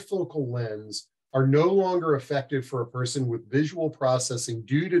and bifocal lens are no longer effective for a person with visual processing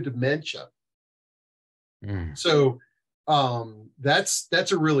due to dementia? So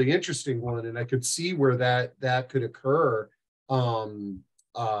that's a really interesting one, and I could see where that could occur.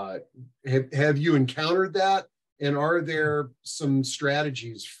 Have you encountered that? And are there some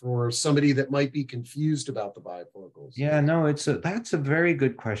strategies for somebody that might be confused about the bifocals? Yeah, no, that's a very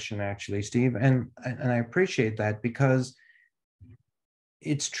good question, actually, Steve. And I appreciate that, because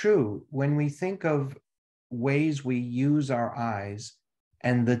it's true. When we think of ways we use our eyes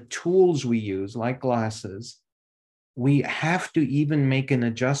and the tools we use, like glasses, we have to even make an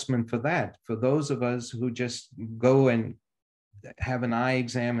adjustment for that. For those of us who just go and have an eye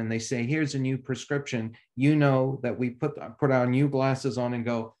exam and they say, here's a new prescription, you know that we put our new glasses on and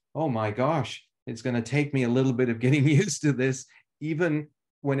go, oh my gosh, it's going to take me a little bit of getting used to this, even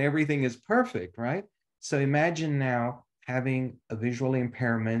when everything is perfect, right? So imagine now having a visual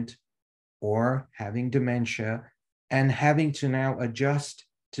impairment or having dementia and having to now adjust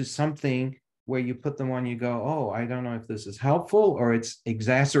to something where you put them on, you go, oh, I don't know if this is helpful or it's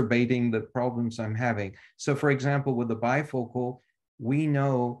exacerbating the problems I'm having. So for example, with the bifocal, we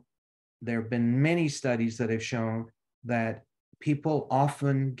know there have been many studies that have shown that people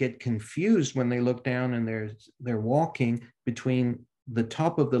often get confused when they look down and they're walking between the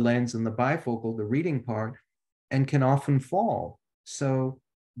top of the lens and the bifocal, the reading part, and can often fall. So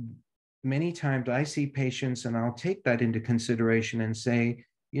many times I see patients and I'll take that into consideration and say,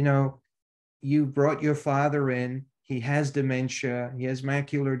 you know, you brought your father in, he has dementia, he has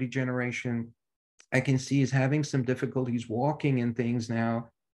macular degeneration. I can see he's having some difficulties walking and things now.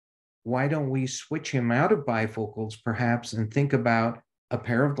 Why don't we switch him out of bifocals perhaps and think about a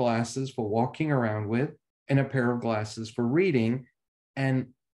pair of glasses for walking around with and a pair of glasses for reading, and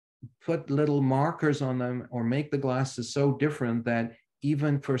put little markers on them or make the glasses so different that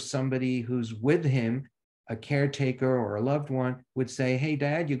even for somebody who's with him, a caretaker or a loved one would say, hey,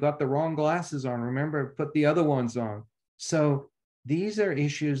 Dad, you got the wrong glasses on. Remember, put the other ones on. So these are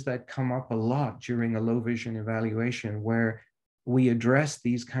issues that come up a lot during a low vision evaluation, where we address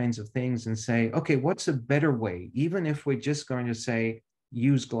these kinds of things and say, okay, what's a better way? Even if we're just going to say,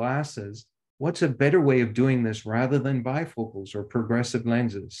 use glasses, what's a better way of doing this rather than bifocals or progressive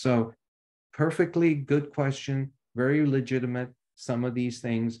lenses? So perfectly good question, very legitimate. Some of these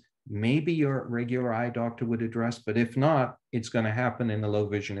things maybe your regular eye doctor would address, but if not, it's going to happen in the low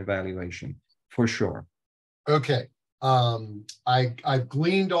vision evaluation for sure. Okay. I've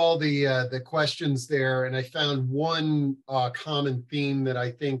gleaned all the questions there, and I found one common theme that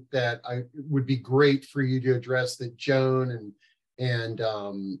I think that would be great for you to address, that Joan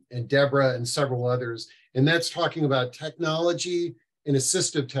and Deborah and several others, and that's talking about technology and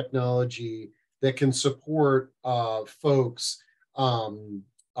assistive technology that can support folks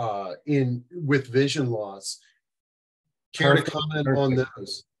with vision loss. Care to comment on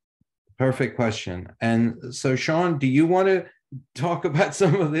those? Perfect question. And so, Sean, do you want to talk about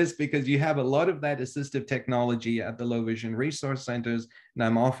some of this? Because you have a lot of that assistive technology at the low vision resource centers. And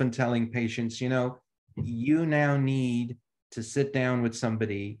I'm often telling patients, you now need to sit down with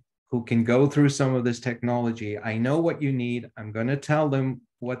somebody who can go through some of this technology. I know what you need. I'm going to tell them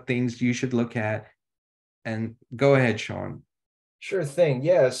what things you should look at. And go ahead, Sean. Sure thing.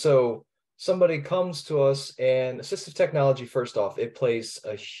 Yeah. So somebody comes to us, and assistive technology, first off, it plays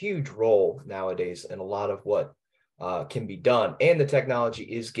a huge role nowadays in a lot of what can be done. And the technology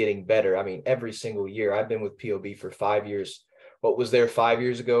is getting better. I mean, every single year. I've been with POB for 5 years. What was there 5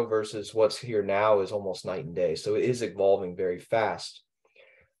 years ago versus what's here now is almost night and day. So it is evolving very fast.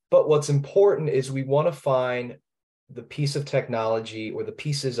 But what's important is we want to find the piece of technology or the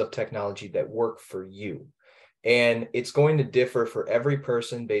pieces of technology that work for you. And it's going to differ for every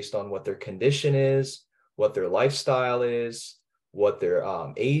person based on what their condition is, what their lifestyle is, what their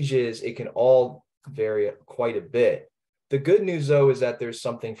age is. It can all vary quite a bit. The good news, though, is that there's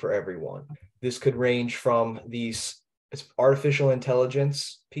something for everyone. This could range from these artificial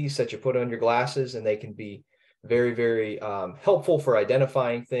intelligence piece that you put on your glasses, and they can be very, very helpful for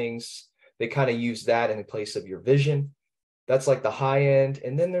identifying things. They kind of use that in place of your vision. That's like the high end.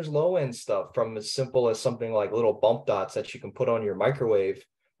 And then there's low end stuff, from as simple as something like little bump dots that you can put on your microwave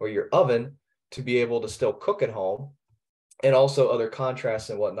or your oven to be able to still cook at home, and also other contrasts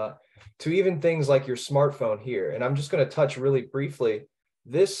and whatnot, to even things like your smartphone here. And I'm just going to touch really briefly.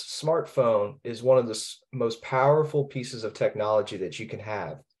 This smartphone is one of the most powerful pieces of technology that you can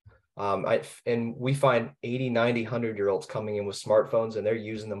have. And we find 80, 90, 100-year-olds coming in with smartphones, and they're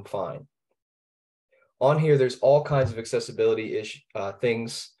using them fine. On here, there's all kinds of accessibility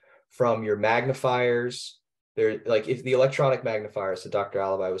things, from your magnifiers. There, like if the electronic magnifiers that Dr.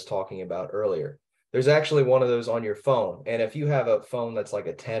 Alibhai was talking about earlier, there's actually one of those on your phone. And if you have a phone that's like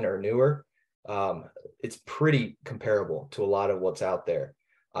a 10 or newer, it's pretty comparable to a lot of what's out there.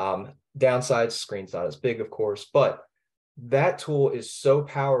 Downsides, screen's not as big, of course, but that tool is so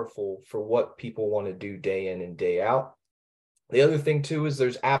powerful for what people want to do day in and day out. The other thing too is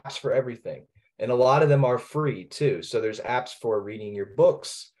there's apps for everything. And a lot of them are free too. So there's apps for reading your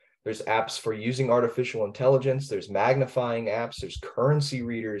books. There's apps for using artificial intelligence. There's magnifying apps. There's currency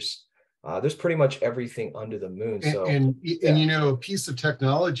readers. There's pretty much everything under the moon. So, and a piece of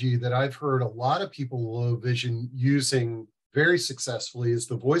technology that I've heard a lot of people with low vision using very successfully is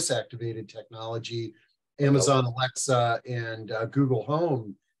the voice activated technology, Amazon Alexa and Google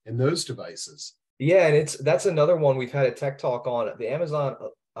Home and those devices. Yeah, and that's another one we've had a tech talk on. The Amazon,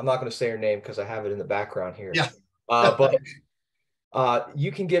 I'm not going to say her name because I have it in the background here. Yeah. But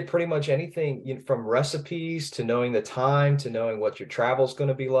you can get pretty much anything, from recipes to knowing the time to knowing what your travel is going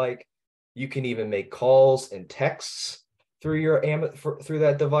to be like. You can even make calls and texts through through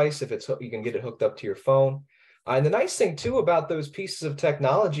that device if you can get it hooked up to your phone. And the nice thing too about those pieces of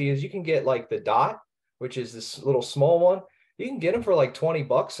technology is you can get like the Dot, which is this little small one. You can get them for like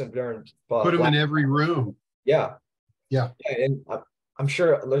 $20 and put them in every room. Yeah. Yeah. And I'm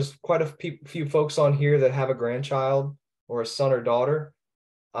sure there's quite a few folks on here that have a grandchild or a son or daughter.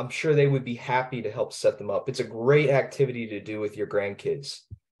 I'm sure they would be happy to help set them up. It's a great activity to do with your grandkids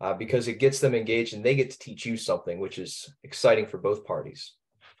because it gets them engaged and they get to teach you something, which is exciting for both parties.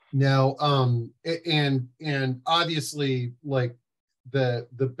 Now, and obviously, like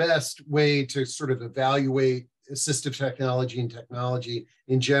the best way to sort of evaluate assistive technology and technology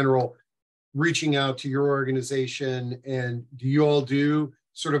in general, reaching out to your organization. And do you all do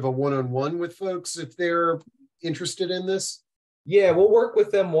sort of a one-on-one with folks if they're interested in this? Yeah, we'll work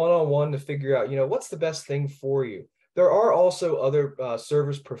with them one-on-one to figure out, what's the best thing for you. There are also other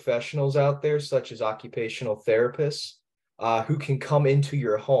service professionals out there, such as occupational therapists, who can come into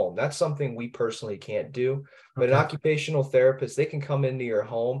your home. That's something we personally can't do, but an Okay. occupational therapist, they can come into your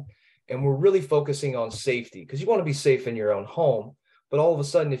home, and we're really focusing on safety because you want to be safe in your own home. But all of a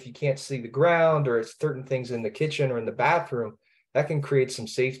sudden, if you can't see the ground or it's certain things in the kitchen or in the bathroom, that can create some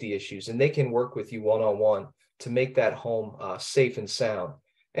safety issues, and they can work with you one-on-one to make that home safe and sound.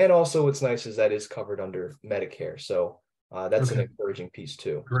 And also what's nice is that is covered under Medicare. So that's an Okay. encouraging piece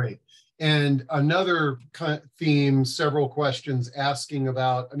too. Great. And another theme, several questions asking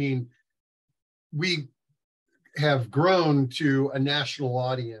about, I mean, we have grown to a national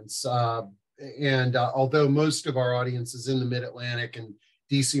audience. And although most of our audience is in the Mid-Atlantic and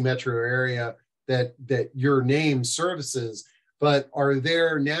DC metro area that your name services, but are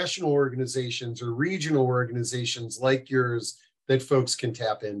there national organizations or regional organizations like yours that folks can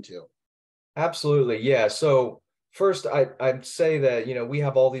tap into? Absolutely. Yeah. So first, I'd say that, we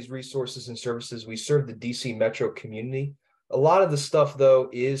have all these resources and services. We serve the DC metro community. A lot of the stuff, though,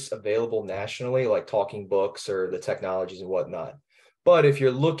 is available nationally, like talking books or the technologies and whatnot. But if you're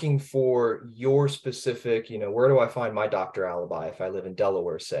looking for your specific, where do I find my Dr. Alibhai if I live in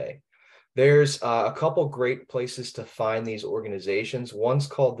Delaware, say? There's a couple great places to find these organizations. One's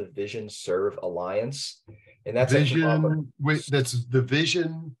called the Vision Serve Alliance, and that's a conglomerate. Vision, wait, that's the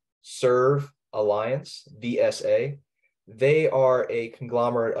Vision. Serve Alliance, VSA. They are a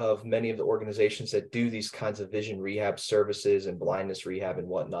conglomerate of many of the organizations that do these kinds of vision rehab services and blindness rehab and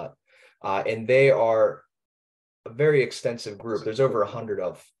whatnot. And they are a very extensive group. There's over 100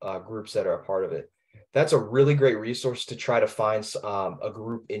 of groups that are a part of it. That's a really great resource to try to find a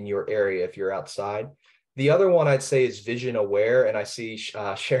group in your area if you're outside. The other one I'd say is Vision Aware, and I see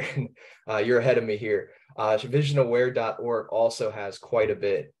Sharon, you're ahead of me here. Visionaware.org also has quite a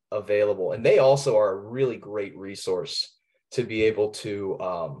bit available, and they also are a really great resource to be able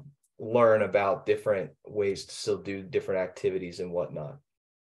to learn about different ways to still do different activities and whatnot.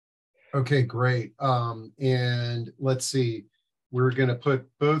 Okay, great. And let's see, we're going to put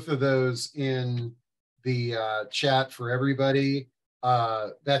both of those in the chat for everybody.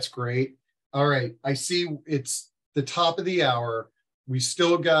 That's great. All right, I see it's the top of the hour. We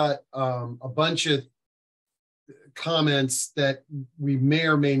still got a bunch of comments that we may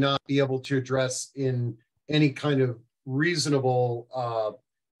or may not be able to address in any kind of reasonable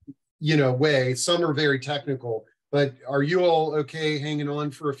way. Some are very technical, but are you all okay hanging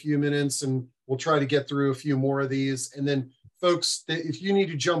on for a few minutes, and we'll try to get through a few more of these. And then folks, if you need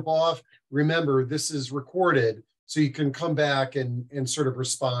to jump off, remember this is recorded, so you can come back and sort of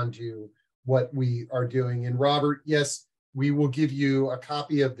respond to what we are doing. And Robert, yes, we will give you a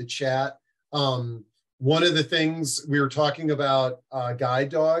copy of the chat. One of the things we were talking about guide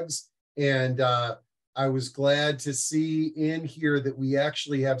dogs, and I was glad to see in here that we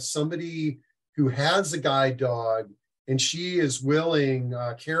actually have somebody who has a guide dog, and she is willing,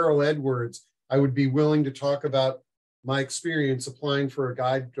 Carol Edwards, I would be willing to talk about my experience applying for a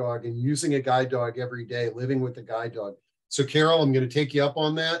guide dog and using a guide dog every day, living with a guide dog. So Carol, I'm going to take you up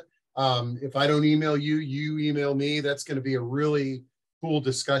on that. If I don't email you, you email me. That's going to be a really cool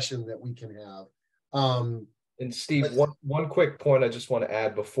discussion that we can have. And Steve, one quick point I just want to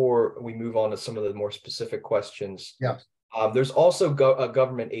add before we move on to some of the more specific questions. Yeah. There's also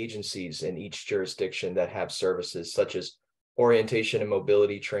government agencies in each jurisdiction that have services such as orientation and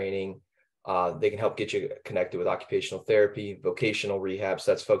mobility training. They can help get you connected with occupational therapy, vocational rehab.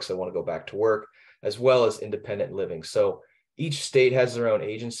 So that's folks that want to go back to work, as well as independent living. So each state has their own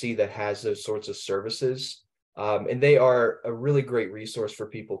agency that has those sorts of services. And they are a really great resource for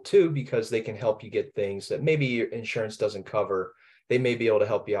people too, because they can help you get things that maybe your insurance doesn't cover. They may be able to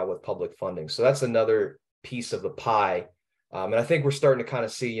help you out with public funding. So that's another piece of the pie. And I think we're starting to kind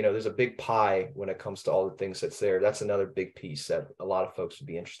of see, there's a big pie when it comes to all the things that's there. That's another big piece that a lot of folks would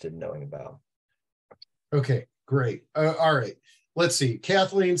be interested in knowing about. Okay, great. All right. Let's see.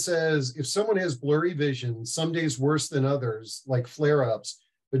 Kathleen says, if someone has blurry vision, some days worse than others, like flare-ups,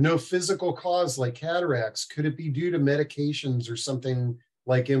 but no physical cause like cataracts, could it be due to medications or something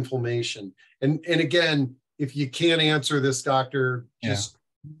like inflammation? And again, if you can't answer this, doctor, just,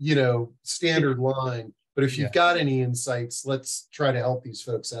 standard line. But if you've got any insights, let's try to help these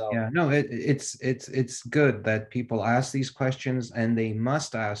folks out. Yeah, no, it's good that people ask these questions, and they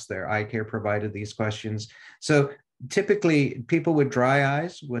must ask their eye care provider these questions. So typically people with dry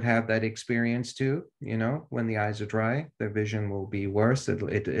eyes would have that experience too. When the eyes are dry, their vision will be worse.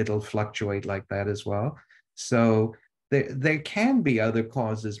 It'll fluctuate like that as well. So there can be other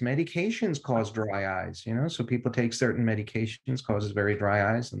causes. Medications cause dry eyes, so people take certain medications, causes very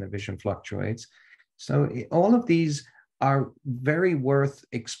dry eyes, and their vision fluctuates. So all of these are very worth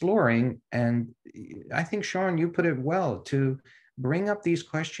exploring. And I think, Sean, you put it well, to bring up these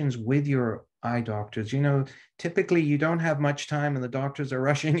questions with your eye doctors. Typically you don't have much time and the doctors are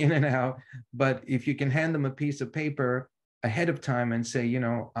rushing in and out, but if you can hand them a piece of paper ahead of time and say,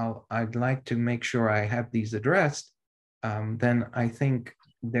 I'd like to make sure I have these addressed, then I think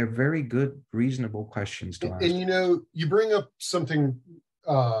they're very good, reasonable questions to ask. And you bring up something,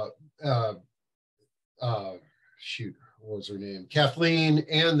 shoot, what was her name? Kathleen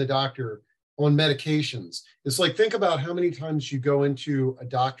and the doctor on medications. It's like, think about how many times you go into a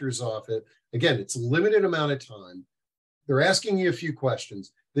doctor's office. Again, it's a limited amount of time. They're asking you a few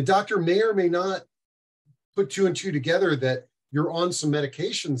questions. The doctor may or may not put two and two together that you're on some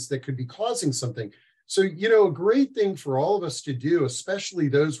medications that could be causing something. So, a great thing for all of us to do, especially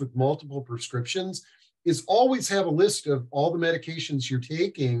those with multiple prescriptions, is always have a list of all the medications you're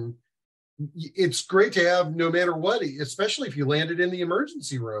taking. It's great to have no matter what, especially if you landed in the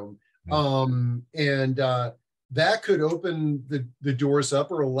emergency room. That could open the doors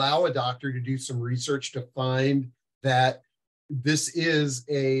up or allow a doctor to do some research to find that this is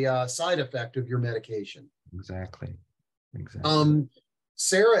a side effect of your medication. Exactly.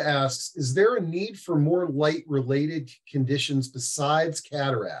 Sarah asks, is there a need for more light-related conditions besides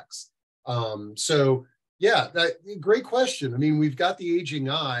cataracts? Great question. I mean, we've got the aging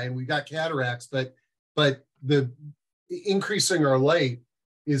eye and we've got cataracts, but the increasing our light,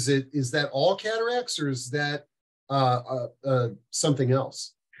 is that all cataracts, or is that something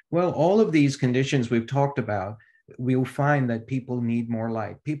else? Well, all of these conditions we've talked about, we'll find that people need more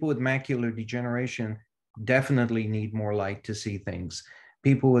light. People with macular degeneration definitely need more light to see things.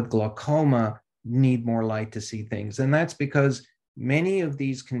 People with glaucoma need more light to see things. And that's because many of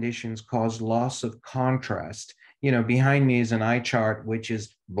these conditions cause loss of contrast. Behind me is an eye chart, which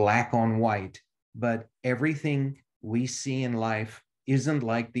is black on white, but everything we see in life isn't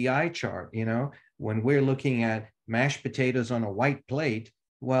like the eye chart. When we're looking at mashed potatoes on a white plate,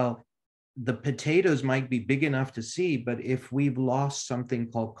 well, the potatoes might be big enough to see, but if we've lost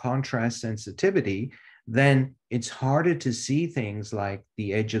something called contrast sensitivity, then it's harder to see things like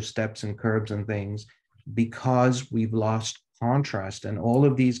the edge of steps and curbs and things, because we've lost contrast. And all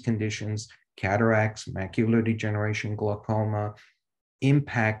of these conditions, cataracts, macular degeneration, glaucoma,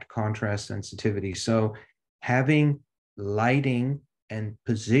 impact contrast sensitivity. So having lighting and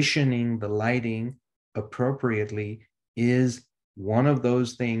positioning the lighting appropriately is one of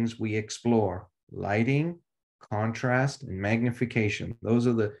those things we explore. Lighting, contrast, and magnification. Those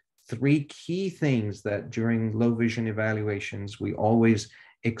are the three key things that during low vision evaluations we always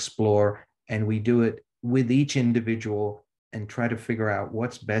explore, and we do it with each individual and try to figure out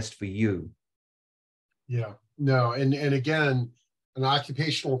what's best for you. Yeah, no, and again, an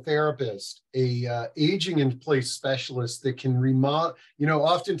occupational therapist, a aging in place specialist that can remodel.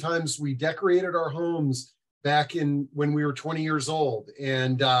 Oftentimes we decorated our homes back in when we were 20 years old,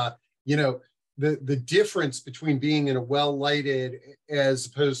 and the difference between being in a well-lighted as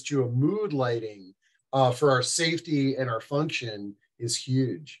opposed to a mood lighting for our safety and our function is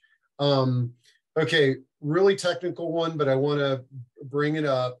huge. Okay, really technical one, but I want to bring it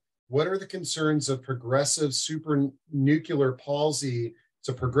up. What are the concerns of progressive supranuclear palsy? It's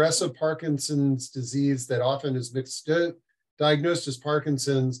a progressive Parkinson's disease that often is diagnosed as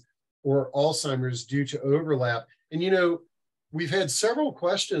Parkinson's or Alzheimer's due to overlap. And we've had several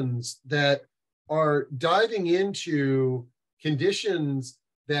questions that are diving into conditions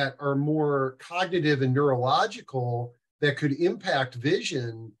that are more cognitive and neurological that could impact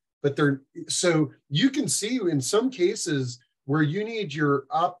vision, but so you can see in some cases where you need your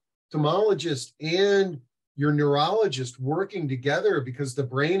ophthalmologist and your neurologist working together because the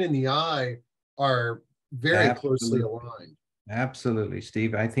brain and the eye are very closely aligned. Absolutely,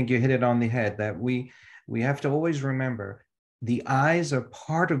 Steve. I think you hit it on the head that we have to always remember the eyes are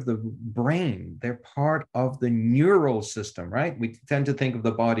part of the brain. They're part of the neural system, right? We tend to think of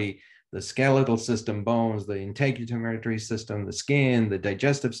the body, the skeletal system, bones, the integumentary system, the skin, the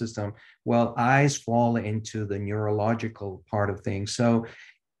digestive system. Well, eyes fall into the neurological part of things. So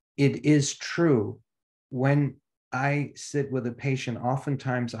it is true. When I sit with a patient,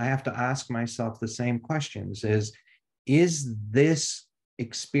 oftentimes I have to ask myself the same questions: is this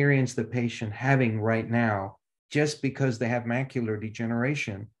experience the patient having right now just because they have macular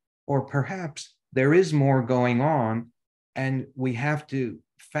degeneration? Or perhaps there is more going on, and we have to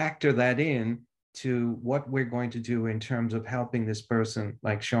factor that in to what we're going to do in terms of helping this person,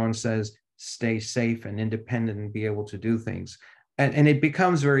 like Sean says, stay safe and independent and be able to do things. And it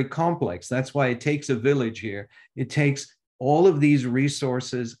becomes very complex. That's why it takes a village here. It takes all of these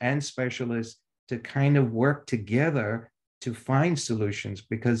resources and specialists to kind of work together to find solutions,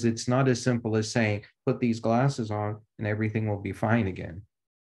 because it's not as simple as saying, put these glasses on and everything will be fine again.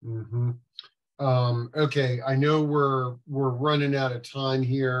 Mm-hmm. Okay, I know we're running out of time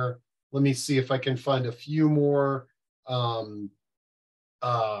here. Let me see if I can find a few more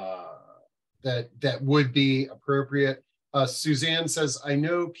that would be appropriate. Suzanne says, I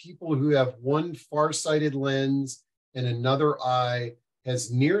know people who have one farsighted lens and another eye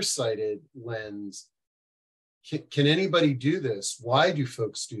has nearsighted lens. Can anybody do this? Why do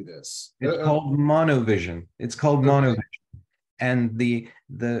folks do this? It's called monovision. It's called monovision. And the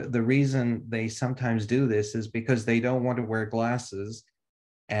reason they sometimes do this is because they don't want to wear glasses.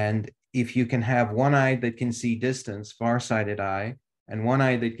 And if you can have one eye that can see distance, farsighted eye, and one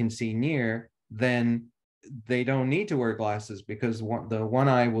eye that can see near, then they don't need to wear glasses, because the one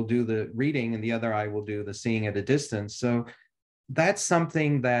eye will do the reading and the other eye will do the seeing at a distance. So that's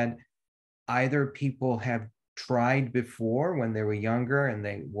something that either people have tried before when they were younger and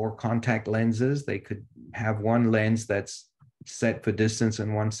they wore contact lenses. They could have one lens that's set for distance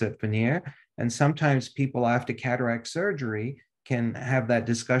and one set for near. And sometimes people after cataract surgery can have that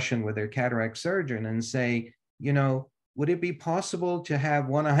discussion with their cataract surgeon and say, you know, would it be possible to have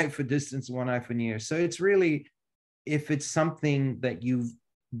one eye for distance, one eye for near? So it's really, if it's something that you've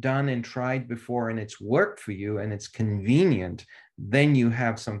done and tried before and it's worked for you and it's convenient, then you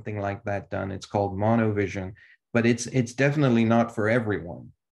have something like that done. It's called monovision, but it's definitely not for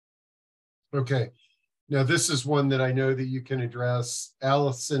everyone. Okay. Now, this is one that I know that you can address.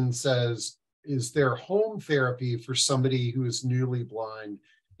 Allison says, is there home therapy for somebody who is newly blind?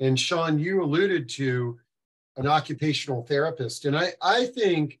 And Sean, you alluded to an occupational therapist. And I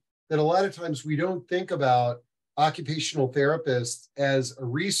think that a lot of times we don't think about occupational therapists as a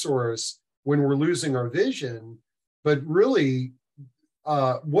resource when we're losing our vision, but really,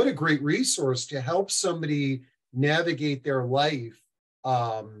 what a great resource to help somebody navigate their life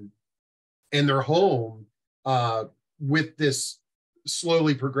and their home with this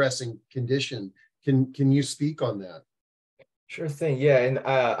slowly progressing condition. Can you speak on that? Sure thing. Yeah. And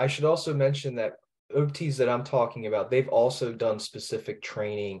I should also mention that OTs that I'm talking about, they've also done specific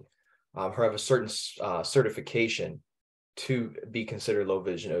training or have a certain certification to be considered low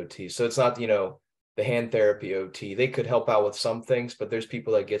vision OT. So it's not, the hand therapy OT. They could help out with some things, but there's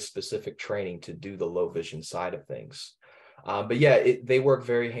people that get specific training to do the low vision side of things. But yeah, they work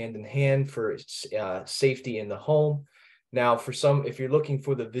very hand in hand for safety in the home. Now, if you're looking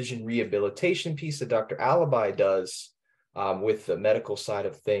for the vision rehabilitation piece that Dr. Alibhai does with the medical side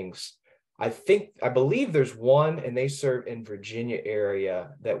of things, I believe there's one, and they serve in Virginia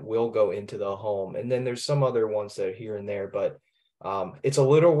area, that will go into the home. And then there's some other ones that are here and there, but it's a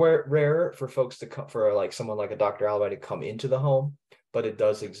little rarer for folks to come, for like someone like a Dr. Alibhai to come into the home, but it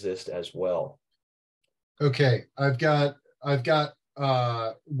does exist as well. Okay, I've got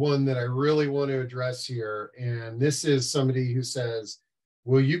one that I really want to address here, and this is somebody who says,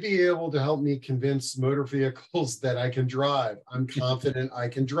 will you be able to help me convince motor vehicles that I can drive? I'm confident I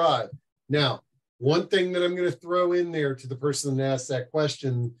can drive. Now, one thing that I'm going to throw in there to the person that asked that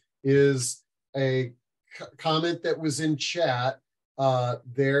question is a comment that was in chat.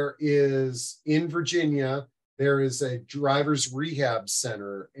 There is, in Virginia, there is a driver's rehab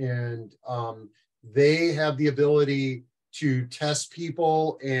center, and they have the ability to test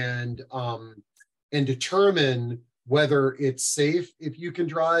people and determine whether it's safe if you can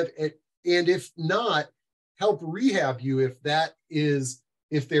drive it, and if not, help rehab you if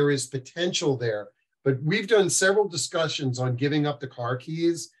there is potential there. But we've done several discussions on giving up the car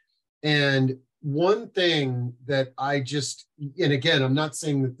keys, and one thing that and again, I'm not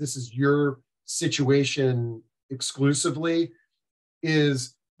saying that this is your situation exclusively,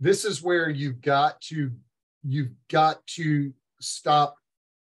 is this is where you've got to stop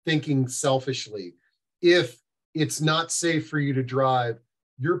thinking selfishly. If it's not safe for you to drive,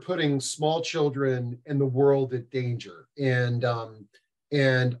 you're putting small children and the world at danger. And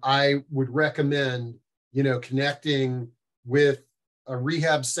I would recommend, connecting with a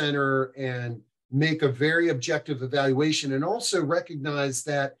rehab center and make a very objective evaluation, and also recognize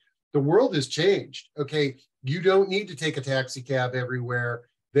that the world has changed. Okay, you don't need to take a taxi cab everywhere.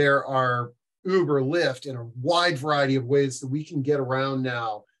 There are Uber, Lyft, and a wide variety of ways that we can get around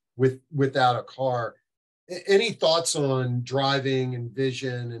now without a car. Any thoughts on driving and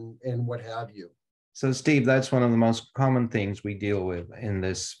vision and what have you? So, Steve, that's one of the most common things we deal with in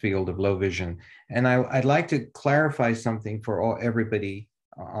this field of low vision. And I'd like to clarify something for everybody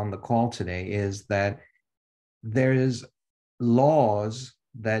on the call today, is that there is laws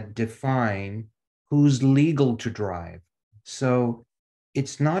that define who's legal to drive. So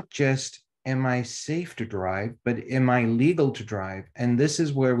it's not just am I safe to drive, but am I legal to drive? And this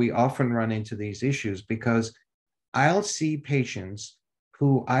is where we often run into these issues, because I'll see patients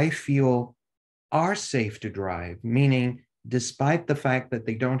who I feel are safe to drive, meaning despite the fact that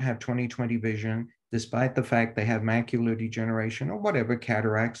they don't have 20/20 vision, despite the fact they have macular degeneration or whatever,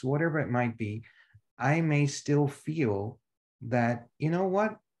 cataracts, whatever it might be, I may still feel that, you know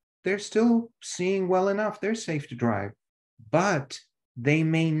what, they're still seeing well enough, they're safe to drive, but they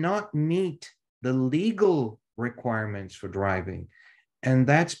may not meet the legal requirements for driving. And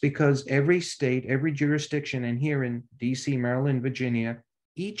that's because every state, every jurisdiction, and here in DC, Maryland, Virginia,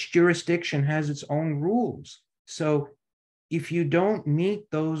 each jurisdiction has its own rules. So if you don't meet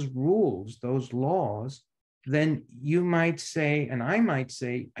those rules, those laws, then you might say, and I might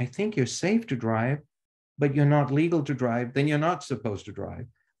say, I think you're safe to drive, but you're not legal to drive, then you're not supposed to drive.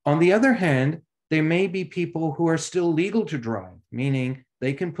 On the other hand, there may be people who are still legal to drive, meaning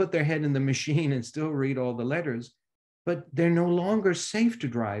they can put their head in the machine and still read all the letters, but they're no longer safe to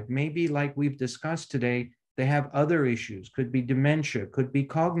drive. Maybe, like we've discussed today, they have other issues, could be dementia, could be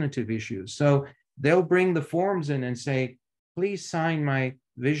cognitive issues. So they'll bring the forms in and say, please sign my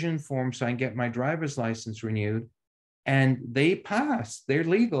vision form so I can get my driver's license renewed. And they pass, they're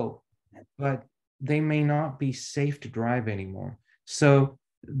legal, but they may not be safe to drive anymore. So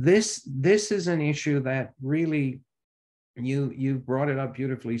this is an issue that really, you brought it up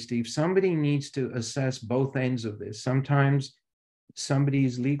beautifully, Steve. Somebody needs to assess both ends of this. Sometimes somebody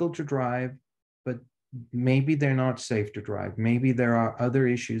is legal to drive, but maybe they're not safe to drive. Maybe there are other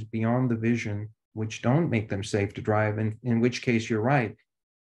issues beyond the vision which don't make them safe to drive, and in which case you're right.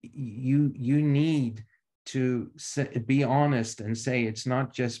 You need to be honest and say it's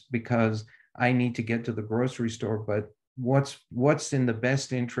not just because I need to get to the grocery store, but what's in the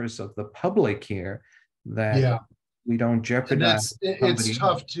best interest of the public here, that we don't jeopardize. And it's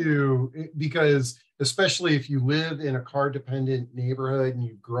tough too, because especially if you live in a car dependent neighborhood and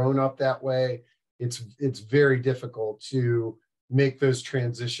you've grown up that way, it's very difficult to make those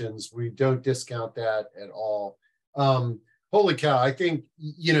transitions. We don't discount that at all. Holy cow, I think,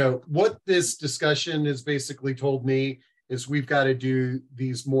 what this discussion has basically told me is we've got to do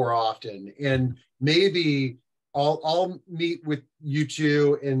these more often. And maybe I'll meet with you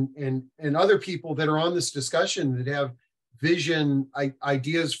two and other people that are on this discussion that have vision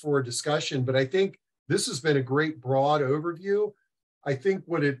ideas for a discussion. But I think this has been a great broad overview. I think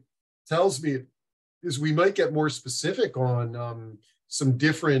what it tells me is we might get more specific on some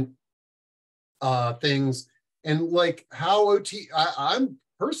different things, and like how I'm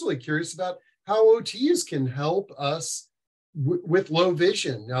personally curious about how OTs can help us with low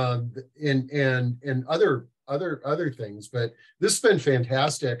vision and other things. But this has been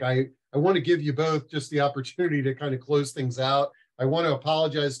fantastic. I want to give you both just the opportunity to kind of close things out. I want to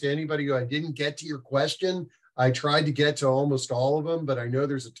apologize to anybody who I didn't get to your question. I tried to get to almost all of them, but I know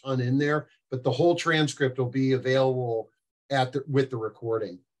there's a ton in there. But the whole transcript will be available with the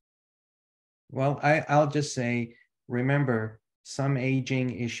recording. Well, I'll just say, remember, some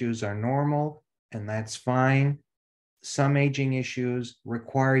aging issues are normal, and that's fine. Some aging issues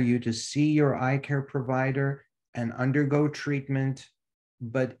require you to see your eye care provider and undergo treatment.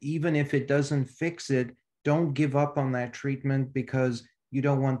 But even if it doesn't fix it, don't give up on that treatment, because you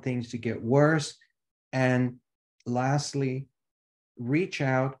don't want things to get worse. And lastly, reach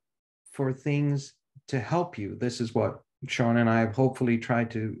out for things to help you. This is what Sean and I have hopefully tried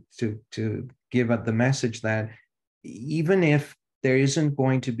to give up the message, that even if there isn't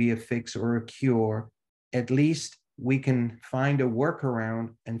going to be a fix or a cure, at least we can find a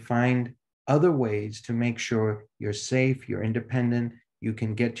workaround and find other ways to make sure you're safe, you're independent, you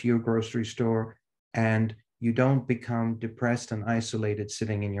can get to your grocery store, and you don't become depressed and isolated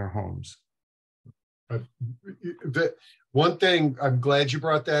sitting in your homes. One thing, I'm glad you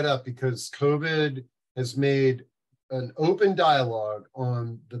brought that up, because COVID has made an open dialogue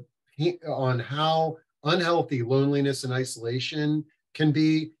on how unhealthy loneliness and isolation can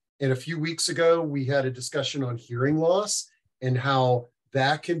be. And a few weeks ago, we had a discussion on hearing loss and how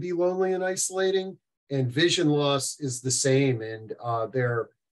that can be lonely and isolating. And vision loss is the same. And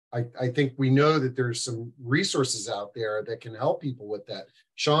I think we know that there's some resources out there that can help people with that.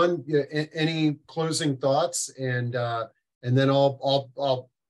 Sean, any closing thoughts? And then I'll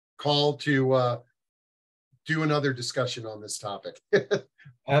call to do another discussion on this topic.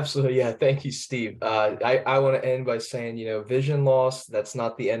 Absolutely. Yeah. Thank you, Steve. I want to end by saying, vision loss, that's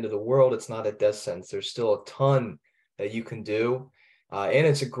not the end of the world. It's not a death sentence. There's still a ton that you can do. And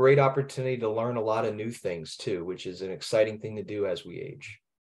it's a great opportunity to learn a lot of new things too, which is an exciting thing to do as we age.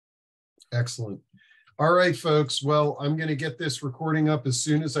 Excellent. All right, folks. Well, I'm going to get this recording up as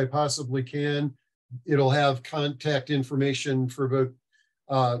soon as I possibly can. It'll have contact information for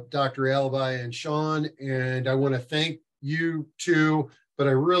both Dr. Alibhai and Sean. And I want to thank you too, but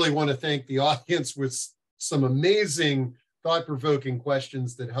I really want to thank the audience with some amazing thought-provoking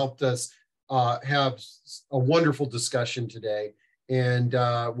questions that helped us have a wonderful discussion today. And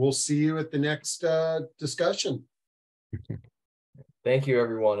we'll see you at the next discussion. Thank you,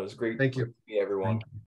 everyone. It was great. Thank you. To meet everyone.